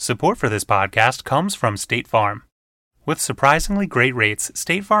 Support for this podcast comes from State Farm. With surprisingly great rates,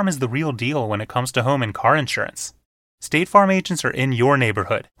 State Farm is the real deal when it comes to home and car insurance. State Farm agents are in your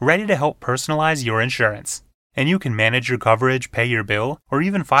neighborhood, ready to help personalize your insurance. And you can manage your coverage, pay your bill, or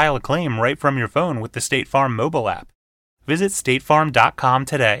even file a claim right from your phone with the State Farm mobile app. Visit statefarm.com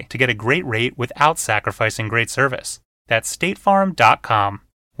today to get a great rate without sacrificing great service. That's statefarm.com.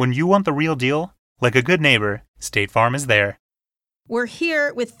 When you want the real deal, like a good neighbor, State Farm is there. We're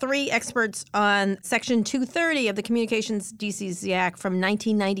here with three experts on Section 230 of the Communications Decency Act from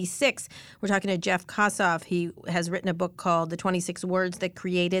 1996. We're talking to Jeff Kossoff. He has written a book called The 26 Words That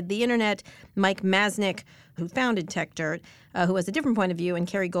Created the Internet. Mike Masnick, who founded Tech Dirt, who has a different point of view, and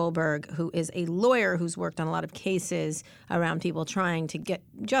Carrie Goldberg, who is a lawyer who's worked on a lot of cases around people trying to get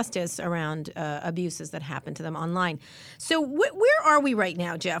justice around abuses that happen to them online. So where are we right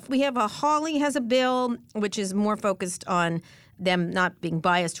now, Jeff? We have Hawley has a bill which is more focused on them not being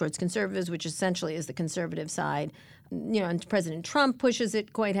biased towards conservatives, which essentially is the conservative side. And President Trump pushes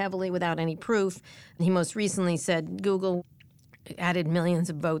it quite heavily without any proof. He most recently said Google added millions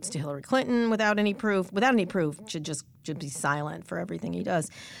of votes to Hillary Clinton without any proof. Without any proof, should be silent for everything he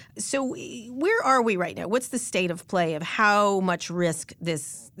does. So where are we right now? What's the state of play of how much risk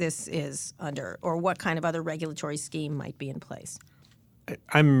this is under, or what kind of other regulatory scheme might be in place?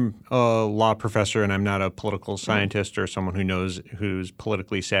 I'm a law professor, and I'm not a political scientist or someone who's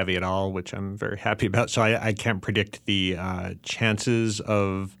politically savvy at all, which I'm very happy about. So I can't predict the chances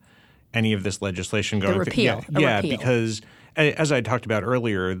of any of this legislation going through. Repeal. Because as I talked about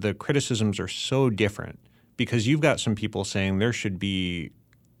earlier, the criticisms are so different because you've got some people saying there should be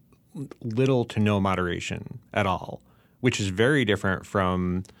little to no moderation at all, which is very different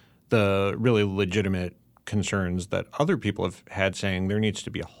from the really legitimate concerns that other people have had saying there needs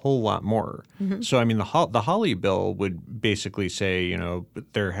to be a whole lot more. Mm-hmm. So, I mean, the Hawley bill would basically say,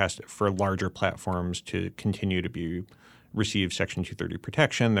 there has to, for larger platforms to continue to receive Section 230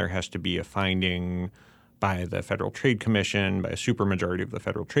 protection, there has to be a finding by the Federal Trade Commission, by a supermajority of the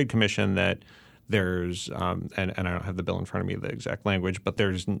Federal Trade Commission that there's, and I don't have the bill in front of me, the exact language, but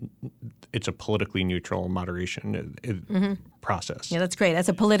it's a politically neutral moderation process. Yeah, that's great. That's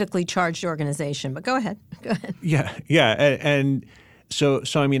a politically charged organization. But go ahead. Yeah. And so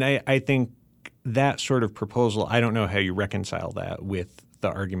I mean, I think that sort of proposal, I don't know how you reconcile that with the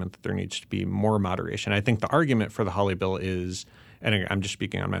argument that there needs to be more moderation. I think the argument for the Hawley bill is, and I'm just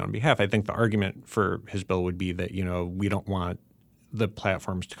speaking on my own behalf, I think the argument for his bill would be that, we don't want the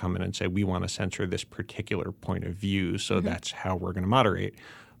platforms to come in and say, we want to censor this particular point of view, so that's how we're going to moderate.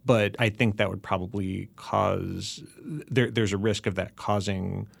 But I think that would probably cause there's a risk of that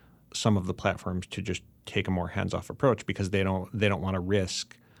causing some of the platforms to just take a more hands-off approach because they don't want to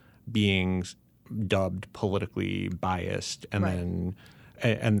risk being dubbed politically biased and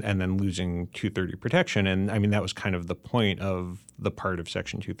then losing 230 protection. And I mean, that was kind of the point of the part of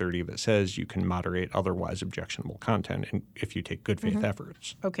Section 230 that says you can moderate otherwise objectionable content if you take good faith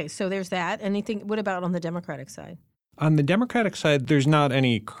efforts. Okay, so there's that. What about on the Democratic side? On the Democratic side, there's not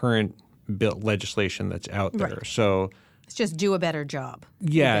any current legislation that's out there. Right. So It's just do a better job.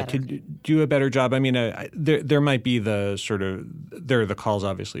 yeah, to do a better job. I mean, there might be there are the calls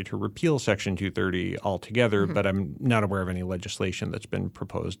obviously to repeal Section 230 altogether, but I'm not aware of any legislation that's been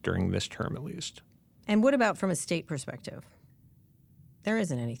proposed during this term at least. And what about from a state perspective? There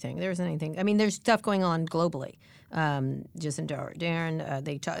isn't anything. I mean, there's stuff going on globally. Jacinda Ardern,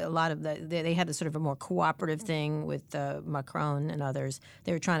 they had a sort of a more cooperative thing with Macron and others.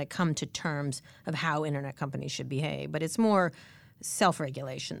 They were trying to come to terms of how internet companies should behave, but it's more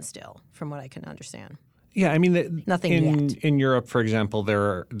self-regulation still, from what I can understand. Yeah, I mean, Nothing yet. In Europe, for example,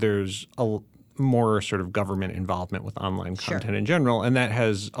 there's a more sort of government involvement with online content in general, and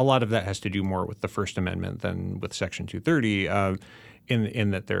a lot of that has to do more with the First Amendment than with Section 230.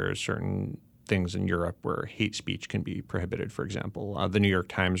 In that there are certain things in Europe where hate speech can be prohibited, for example. The New York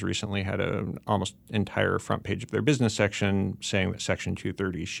Times recently had an almost entire front page of their business section saying that Section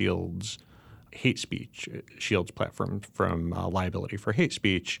 230 shields hate speech, shields platforms from liability for hate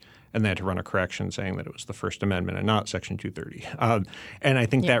speech, and they had to run a correction saying that it was the First Amendment and not Section 230. And I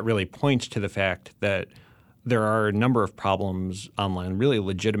think that really points to the fact that there are a number of problems online, really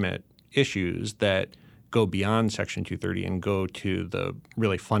legitimate issues that go beyond Section 230 and go to the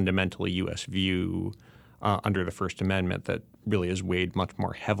really fundamentally U.S. view under the First Amendment that really is weighed much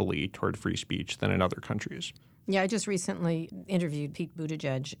more heavily toward free speech than in other countries. Yeah, I just recently interviewed Pete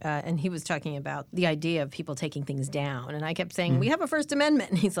Buttigieg, and he was talking about the idea of people taking things down. And I kept saying, we have a First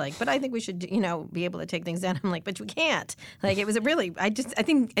Amendment. And he's like, but I think we should, be able to take things down. I'm like, but we can't. Like, it was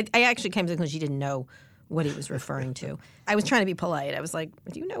I actually came to the conclusion he didn't know what he was referring to. I was trying to be polite. I was like,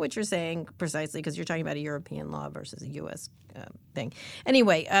 do you know what you're saying precisely? Because you're talking about a European law versus a U.S. Thing.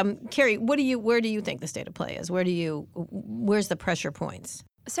 Anyway, Carrie, where do you think the state of play is? Where's the pressure points?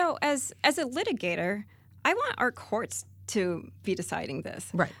 So as a litigator, I want our courts to be deciding this.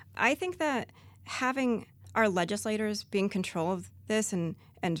 Right. I think that having our legislators be in control of this and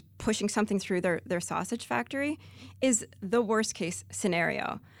pushing something through their sausage factory is the worst case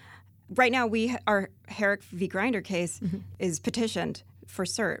scenario. Right now, our Herrick v. Grindr case is petitioned for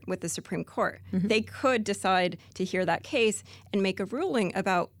cert with the Supreme Court. They could decide to hear that case and make a ruling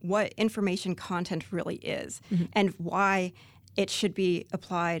about what information content really is and why it should be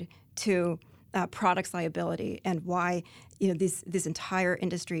applied to products liability and why this entire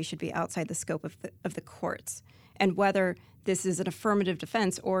industry should be outside the scope of the courts, and whether this is an affirmative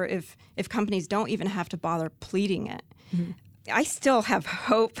defense or if companies don't even have to bother pleading it. I still have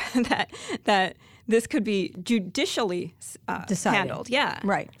hope that this could be judicially handled. Yeah.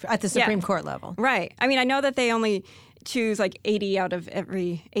 Right. At the Supreme Court level. Right. I mean, I know that they only choose like 80 out of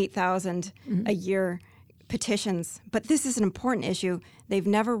every 8,000 a year petitions, but this is an important issue. They've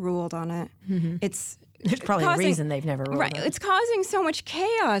never ruled on it. There's probably a reason they've never ruled on it. It's causing so much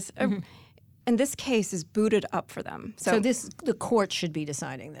chaos. And this case is booted up for them. So the court should be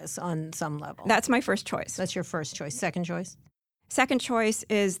deciding this on some level. That's my first choice. That's your first choice. Second choice? Second choice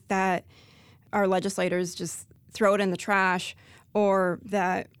is that our legislators just throw it in the trash, or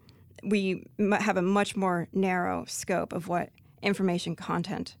that we have a much more narrow scope of what information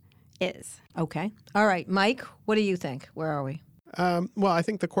content is. Okay. All right. Mike, what do you think? Where are we? Well, I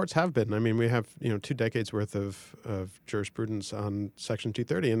think the courts have been. I mean, we have 2 decades worth of jurisprudence on Section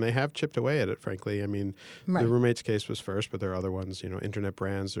 230, and they have chipped away at it. Frankly, I mean, the roommates case was first, but there are other ones. Internet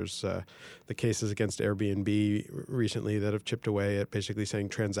brands. There's the cases against Airbnb recently that have chipped away at basically saying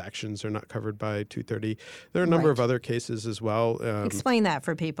transactions are not covered by 230. There are a number of other cases as well. Explain that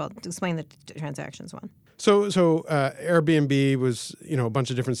for people. Explain the transactions one. So Airbnb was, a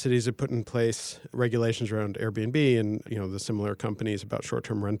bunch of different cities have put in place regulations around Airbnb and, the similar companies about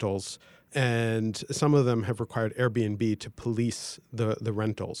short-term rentals. And some of them have required Airbnb to police the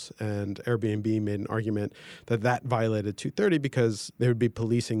rentals. And Airbnb made an argument that violated 230 because they would be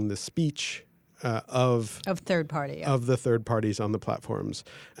policing the speech of third party of the third parties on the platforms.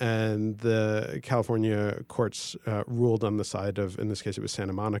 And the California courts ruled on the side of, in this case it was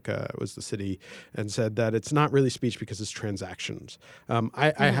Santa Monica, it was the city, and said that it's not really speech because it's transactions.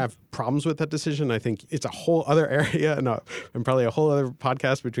 I have problems with that decision. I think it's a whole other area and probably a whole other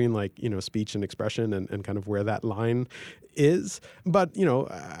podcast between speech and expression and kind of where that line is. But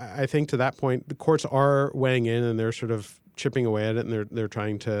I think to that point the courts are weighing in and they're sort of chipping away at it, and they're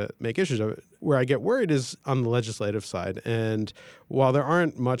trying to make issues of it. where I get worried is on the legislative side. And while there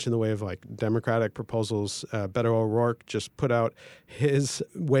aren't much in the way of like Democratic proposals, Beto O'Rourke just put out his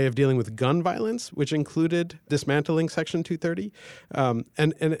way of dealing with gun violence, which included dismantling Section 230.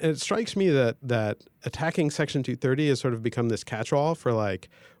 And it strikes me that attacking Section 230 has sort of become this catch-all for like,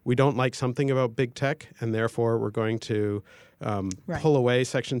 we don't like something about big tech, and therefore we're going to pull away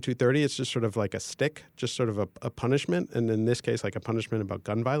Section 230. It's just sort of like a stick, just sort of a punishment. And in this case, like a punishment about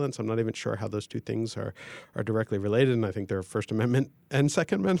gun violence. I'm not even sure how those two things are directly related. And I think there are First Amendment and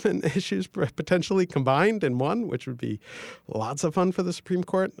Second Amendment issues potentially combined in one, which would be lots of fun for the Supreme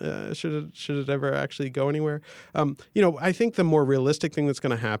Court, should it ever actually go anywhere. I think the more realistic thing that's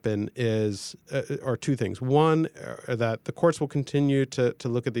going to happen is, or two things. One, that the courts will continue to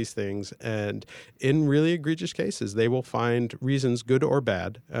look at these things, and in really egregious cases, they will find reasons, good or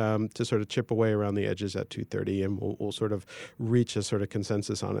bad, to sort of chip away around the edges at 230, and we'll sort of reach a sort of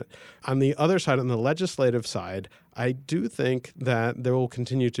consensus on it. On the other side, on the legislative side, I do think that there will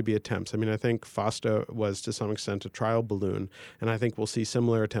continue to be attempts. I mean, I think FOSTA was to some extent a trial balloon, and I think we'll see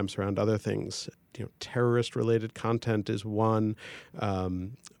similar attempts around other things. Terrorist-related content is one.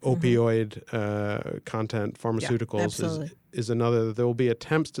 Opioid content, pharmaceuticals is another. There will be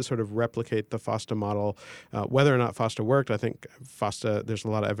attempts to sort of replicate the FOSTA model. Whether or not FOSTA worked, I think FOSTA, there's a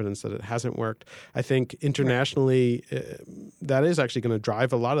lot of evidence that it hasn't worked. I think internationally, that is actually going to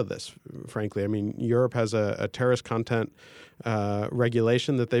drive a lot of this, frankly. I mean, Europe has a terrorist content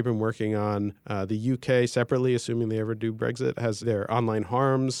regulation that they've been working on. The UK separately, assuming they ever do Brexit, has their online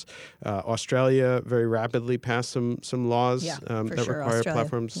harms. Australia very rapidly passed some laws that require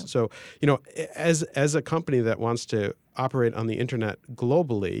platforms. Yeah. So, as a company that wants to operate on the internet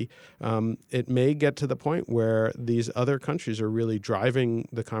globally, it may get to the point where these other countries are really driving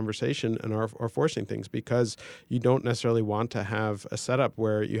the conversation and are forcing things, because you don't necessarily want to have a setup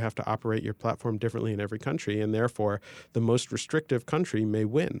where you have to operate your platform differently in every country, and therefore the most restrictive country may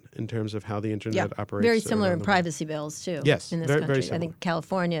win in terms of how the internet operates. Very similar in privacy bills too. Yes, in this very, country. very similar. I think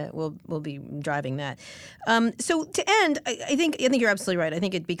California will be driving that. So to end, I think you're absolutely right. I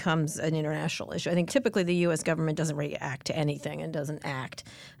think it becomes an international issue. I think typically the U.S. government doesn't react to anything and doesn't act,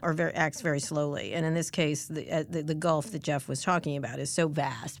 or acts very slowly. And in this case, the gulf that Jeff was talking about is so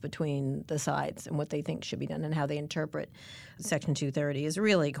vast between the sides and what they think should be done and how they interpret Section 230 is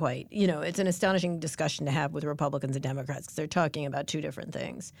really quite, it's an astonishing discussion to have with Republicans and Democrats, because they're talking about two different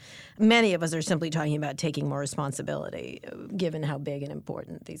things. Many of us are simply talking about taking more responsibility, given how big and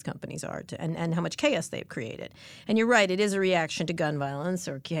important these companies are and how much chaos they've created. And you're right, it is a reaction to gun violence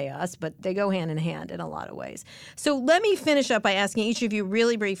or chaos, but they go hand in hand in a lot of ways. So let me finish up by asking each of you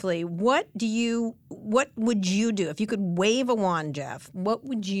really briefly, what would you do? If you could wave a wand, Jeff, what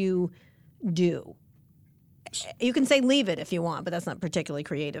would you do? You can say leave it if you want, but that's not particularly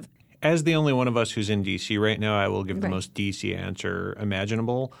creative. As the only one of us who's in D.C. right now, I will give the most D.C. answer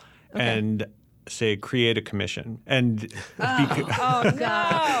imaginable and say create a commission. And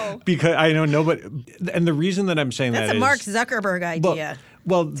no. Because I know nobody – and the reason that I'm saying that's a Mark Zuckerberg idea.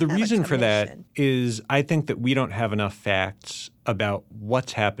 Well, the reason for that is I think that we don't have enough facts about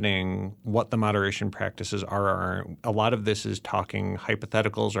what's happening, what the moderation practices are. A lot of this is talking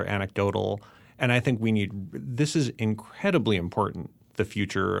hypotheticals or anecdotal. And I think this is incredibly important, the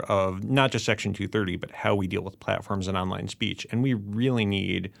future of not just Section 230, but how we deal with platforms and online speech. And we really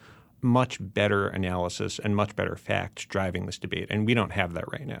need much better analysis and much better facts driving this debate. And we don't have that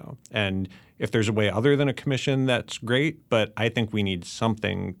right now. And if there's a way other than a commission, that's great. But I think we need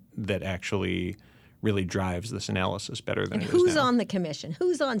something that actually really drives this analysis better than it is now. Who's on the commission?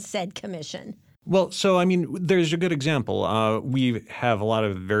 Who's on said commission? Well, so, I mean, there's a good example. We have a lot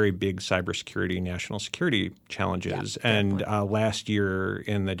of very big cybersecurity, national security challenges. And last year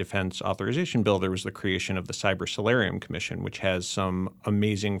in the Defense Authorization Bill, there was the creation of the Cyber Solarium Commission, which has some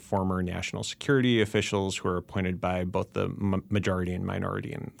amazing former national security officials who are appointed by both the majority and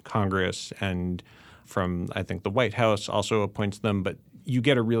minority in Congress, and from, I think, the White House also appoints them. But you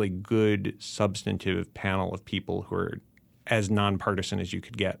get a really good substantive panel of people who are as nonpartisan as you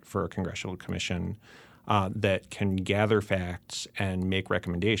could get for a congressional commission that can gather facts and make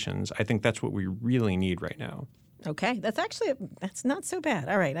recommendations. I think that's what we really need right now. Okay. That's not so bad.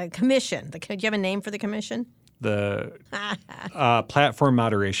 All right. A commission. Do you have a name for the commission? The Platform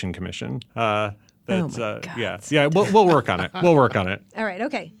Moderation Commission. Oh my God. Yeah. We'll work on it. We'll work on it. All right.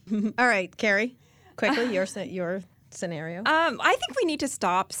 Okay. All right, Carrie, quickly, your scenario. I think we need to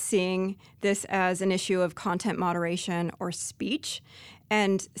stop seeing this as an issue of content moderation or speech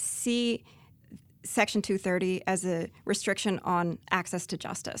and see Section 230 as a restriction on access to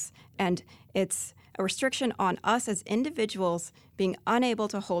justice. And it's a restriction on us as individuals being unable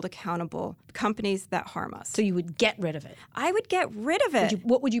to hold accountable companies that harm us. So you would get rid of it? I would get rid of it.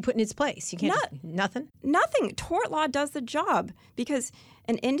 What would you put in its place? You can't nothing? Nothing. Tort law does the job because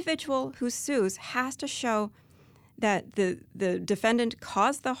an individual who sues has to show that the defendant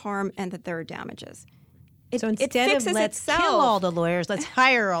caused the harm and that there are damages. So instead of let's kill all the lawyers, let's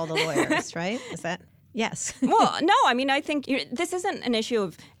hire all the lawyers, right? Is that? Yes. Well, no, I mean, I think this isn't an issue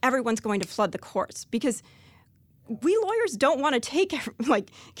of everyone's going to flood the courts because we lawyers don't want to take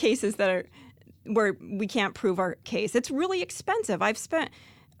like cases that are where we can't prove our case. It's really expensive. I've spent,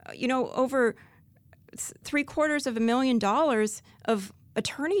 over $750,000 of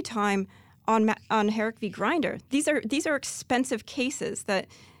attorney time on Herrick v. Grinder. These are expensive cases that,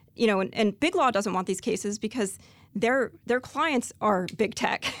 and Big Law doesn't want these cases because their clients are big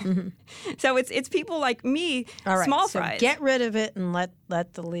tech. Mm-hmm. So it's people like me, all right, small so fries. Get rid of it and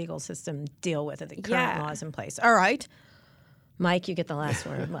let the legal system deal with it. The current laws in place. All right. Mike, you get the last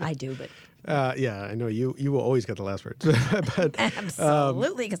word. Well, I do, but... Yeah, I know you will always get the last word. But,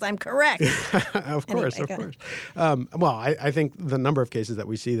 absolutely, because I'm correct. Of course. Well, I think the number of cases that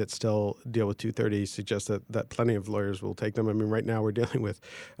we see that still deal with 230 suggests that plenty of lawyers will take them. I mean, right now we're dealing with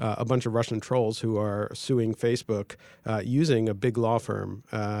a bunch of Russian trolls who are suing Facebook using a big law firm,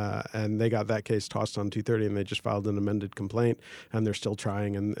 and they got that case tossed on 230, and they just filed an amended complaint, and they're still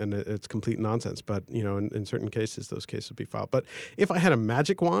trying, and it's complete nonsense. But, in certain cases, those cases will be filed. But if I had a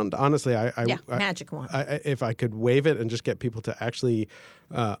magic wand, honestly, magic wand. If I could wave it and just get people to actually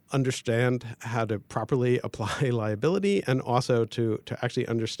understand how to properly apply liability and also to actually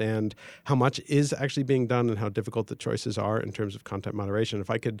understand how much is actually being done and how difficult the choices are in terms of content moderation. If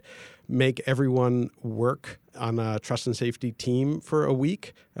I could make everyone work on a trust and safety team for a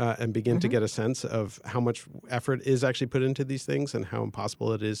week and begin to get a sense of how much effort is actually put into these things and how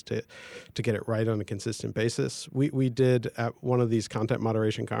impossible it is to get it right on a consistent basis. We did at one of these content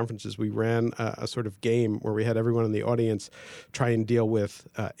moderation conferences, we ran a sort of game where we had everyone in the audience try and deal with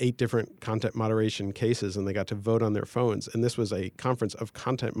 8 different content moderation cases, and they got to vote on their phones. And this was a conference of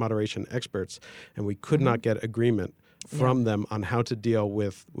content moderation experts, and we could not get agreement from them on how to deal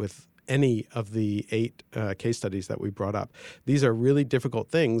with any of the 8 case studies that we brought up. These are really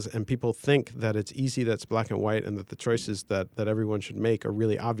difficult things, and people think that it's easy, that's black and white, and that the choices that everyone should make are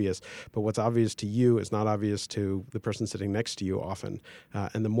really obvious. But what's obvious to you is not obvious to the person sitting next to you often.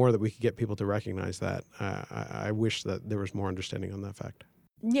 And the more that we could get people to recognize that, I wish that there was more understanding on that fact.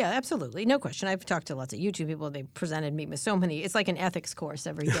 Yeah, absolutely. No question. I've talked to lots of YouTube people. They presented me with so many. It's like an ethics course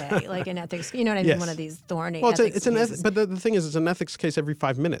every day, like an ethics, you know what I mean? Yes. One of these thorny ethics cases. But the thing is, it's an ethics case every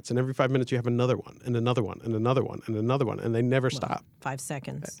 5 minutes. And every 5 minutes you have another one and another one and another one and another one. And they never stop. 5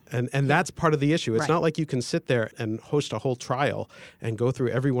 seconds. And that's part of the issue. It's not like you can sit there and host a whole trial and go through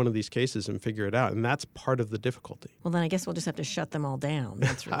every one of these cases and figure it out. And that's part of the difficulty. Well, then I guess we'll just have to shut them all down.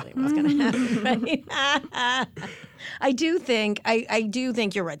 That's really what's going to happen, right? I do think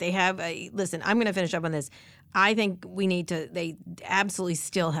you're right. They have listen, I'm going to finish up on this. I think they absolutely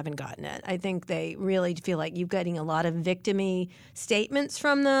still haven't gotten it. I think they really feel like you're getting a lot of victim-y statements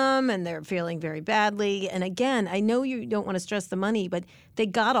from them, and they're feeling very badly. And again, I know you don't want to stress the money, but they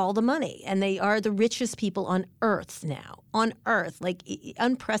got all the money, and they are the richest people on Earth now. On Earth, like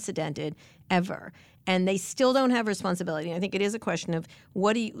unprecedented ever. And they still don't have responsibility. And I think it is a question of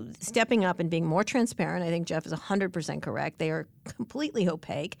stepping up and being more transparent. I think Jeff is 100% correct. They are completely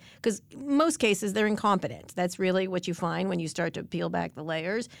opaque because most cases they're incompetent. That's really what you find when you start to peel back the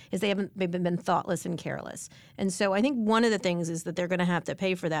layers is they've been thoughtless and careless. And so I think one of the things is that they're going to have to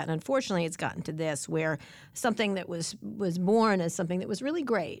pay for that. And unfortunately, it's gotten to this where something that was born as something that was really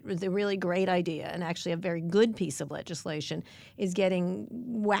great, was a really great idea and actually a very good piece of legislation is getting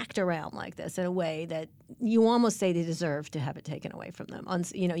whacked around like this in a way that you almost say they deserve to have it taken away from them.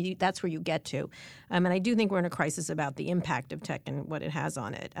 That's where you get to. And I do think we're in a crisis about the impact of tech and what it has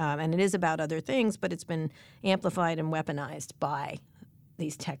on it. And it is about other things, but it's been amplified and weaponized by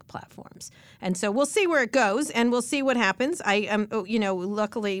these tech platforms. And so we'll see where it goes and we'll see what happens.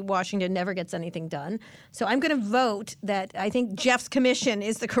 Luckily Washington never gets anything done. So I'm going to vote that I think Jeff's commission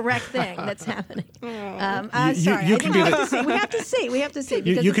is the correct thing that's happening. Sorry. We have to see.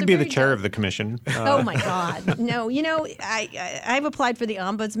 You could be the chair of the commission. Oh my God. No, I've applied for the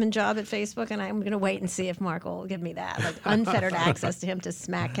ombudsman job at Facebook and I'm going to wait and see if Mark will give me that, like unfettered access to him to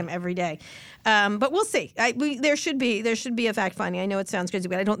smack him every day. But we'll see. There should be a fact finding. I know it sounds crazy,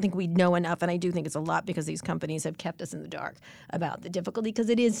 but I don't think we know enough, and I do think it's a lot because these companies have kept us in the dark about the difficulty because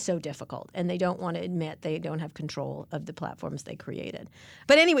it is so difficult, and they don't want to admit they don't have control of the platforms they created.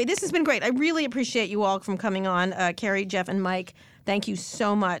 But anyway, this has been great. I really appreciate you all from coming on. Carrie, Jeff, and Mike, Thank you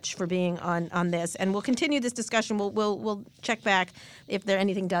so much for being on this, and we'll continue this discussion. We'll check back if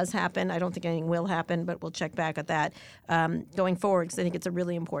anything does happen. I don't think anything will happen, but we'll check back at that going forward, because I think it's a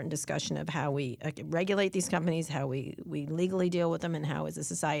really important discussion of how we regulate these companies, how we legally deal with them, and how as a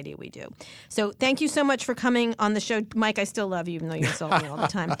society we do. So thank you so much for coming on the show. Mike, I still love you, even though you insult me all the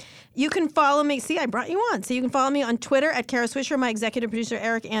time. You can follow me. See, I brought you on. So you can follow me on Twitter at Kara Swisher. My executive producer,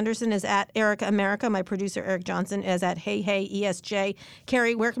 Eric Anderson, is at Erica America. My producer, Eric Johnson, is at HeyHeyESJ.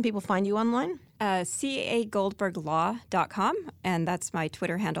 Carrie, where can people find you online? cagoldberglaw.com, and that's my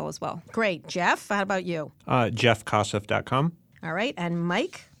Twitter handle as well. Great. Jeff, how about you? JeffKossoff.com. All right. And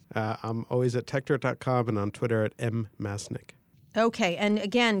Mike? I'm always at techdirt.com and on Twitter at mmasnick. Okay, and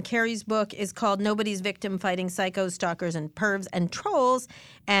again, Carrie's book is called Nobody's Victim, Fighting Psychos, Stalkers, and Pervs and Trolls,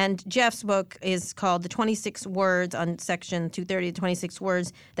 and Jeff's book is called The 26 Words on Section 230, 26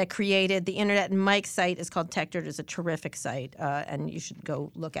 Words that Created the Internet, and Mike's site is called TechDirt. It's a terrific site, and you should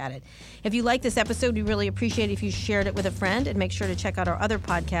go look at it. If you like this episode, we really appreciate it if you shared it with a friend, and make sure to check out our other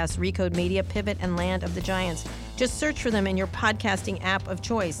podcasts, Recode Media, Pivot, and Land of the Giants. Just search for them in your podcasting app of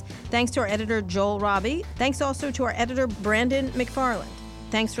choice. Thanks to our editor, Joel Robbie. Thanks also to our editor, Brandon McFarland.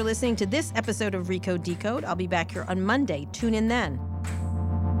 Thanks for listening to this episode of Recode Decode. I'll be back here on Monday. Tune in then.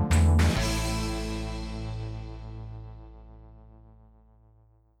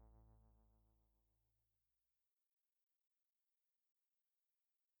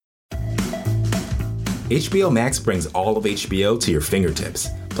 HBO Max brings all of HBO to your fingertips,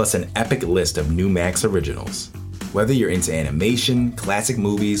 plus an epic list of new Max originals. Whether you're into animation, classic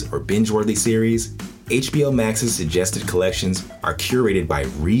movies, or binge-worthy series, HBO Max's suggested collections are curated by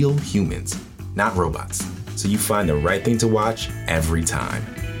real humans, not robots, so you find the right thing to watch every time.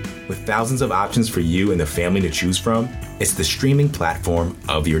 With thousands of options for you and the family to choose from, it's the streaming platform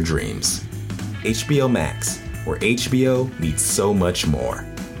of your dreams. HBO Max, where HBO meets so much more.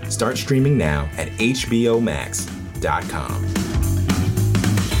 Start streaming now at hbomax.com.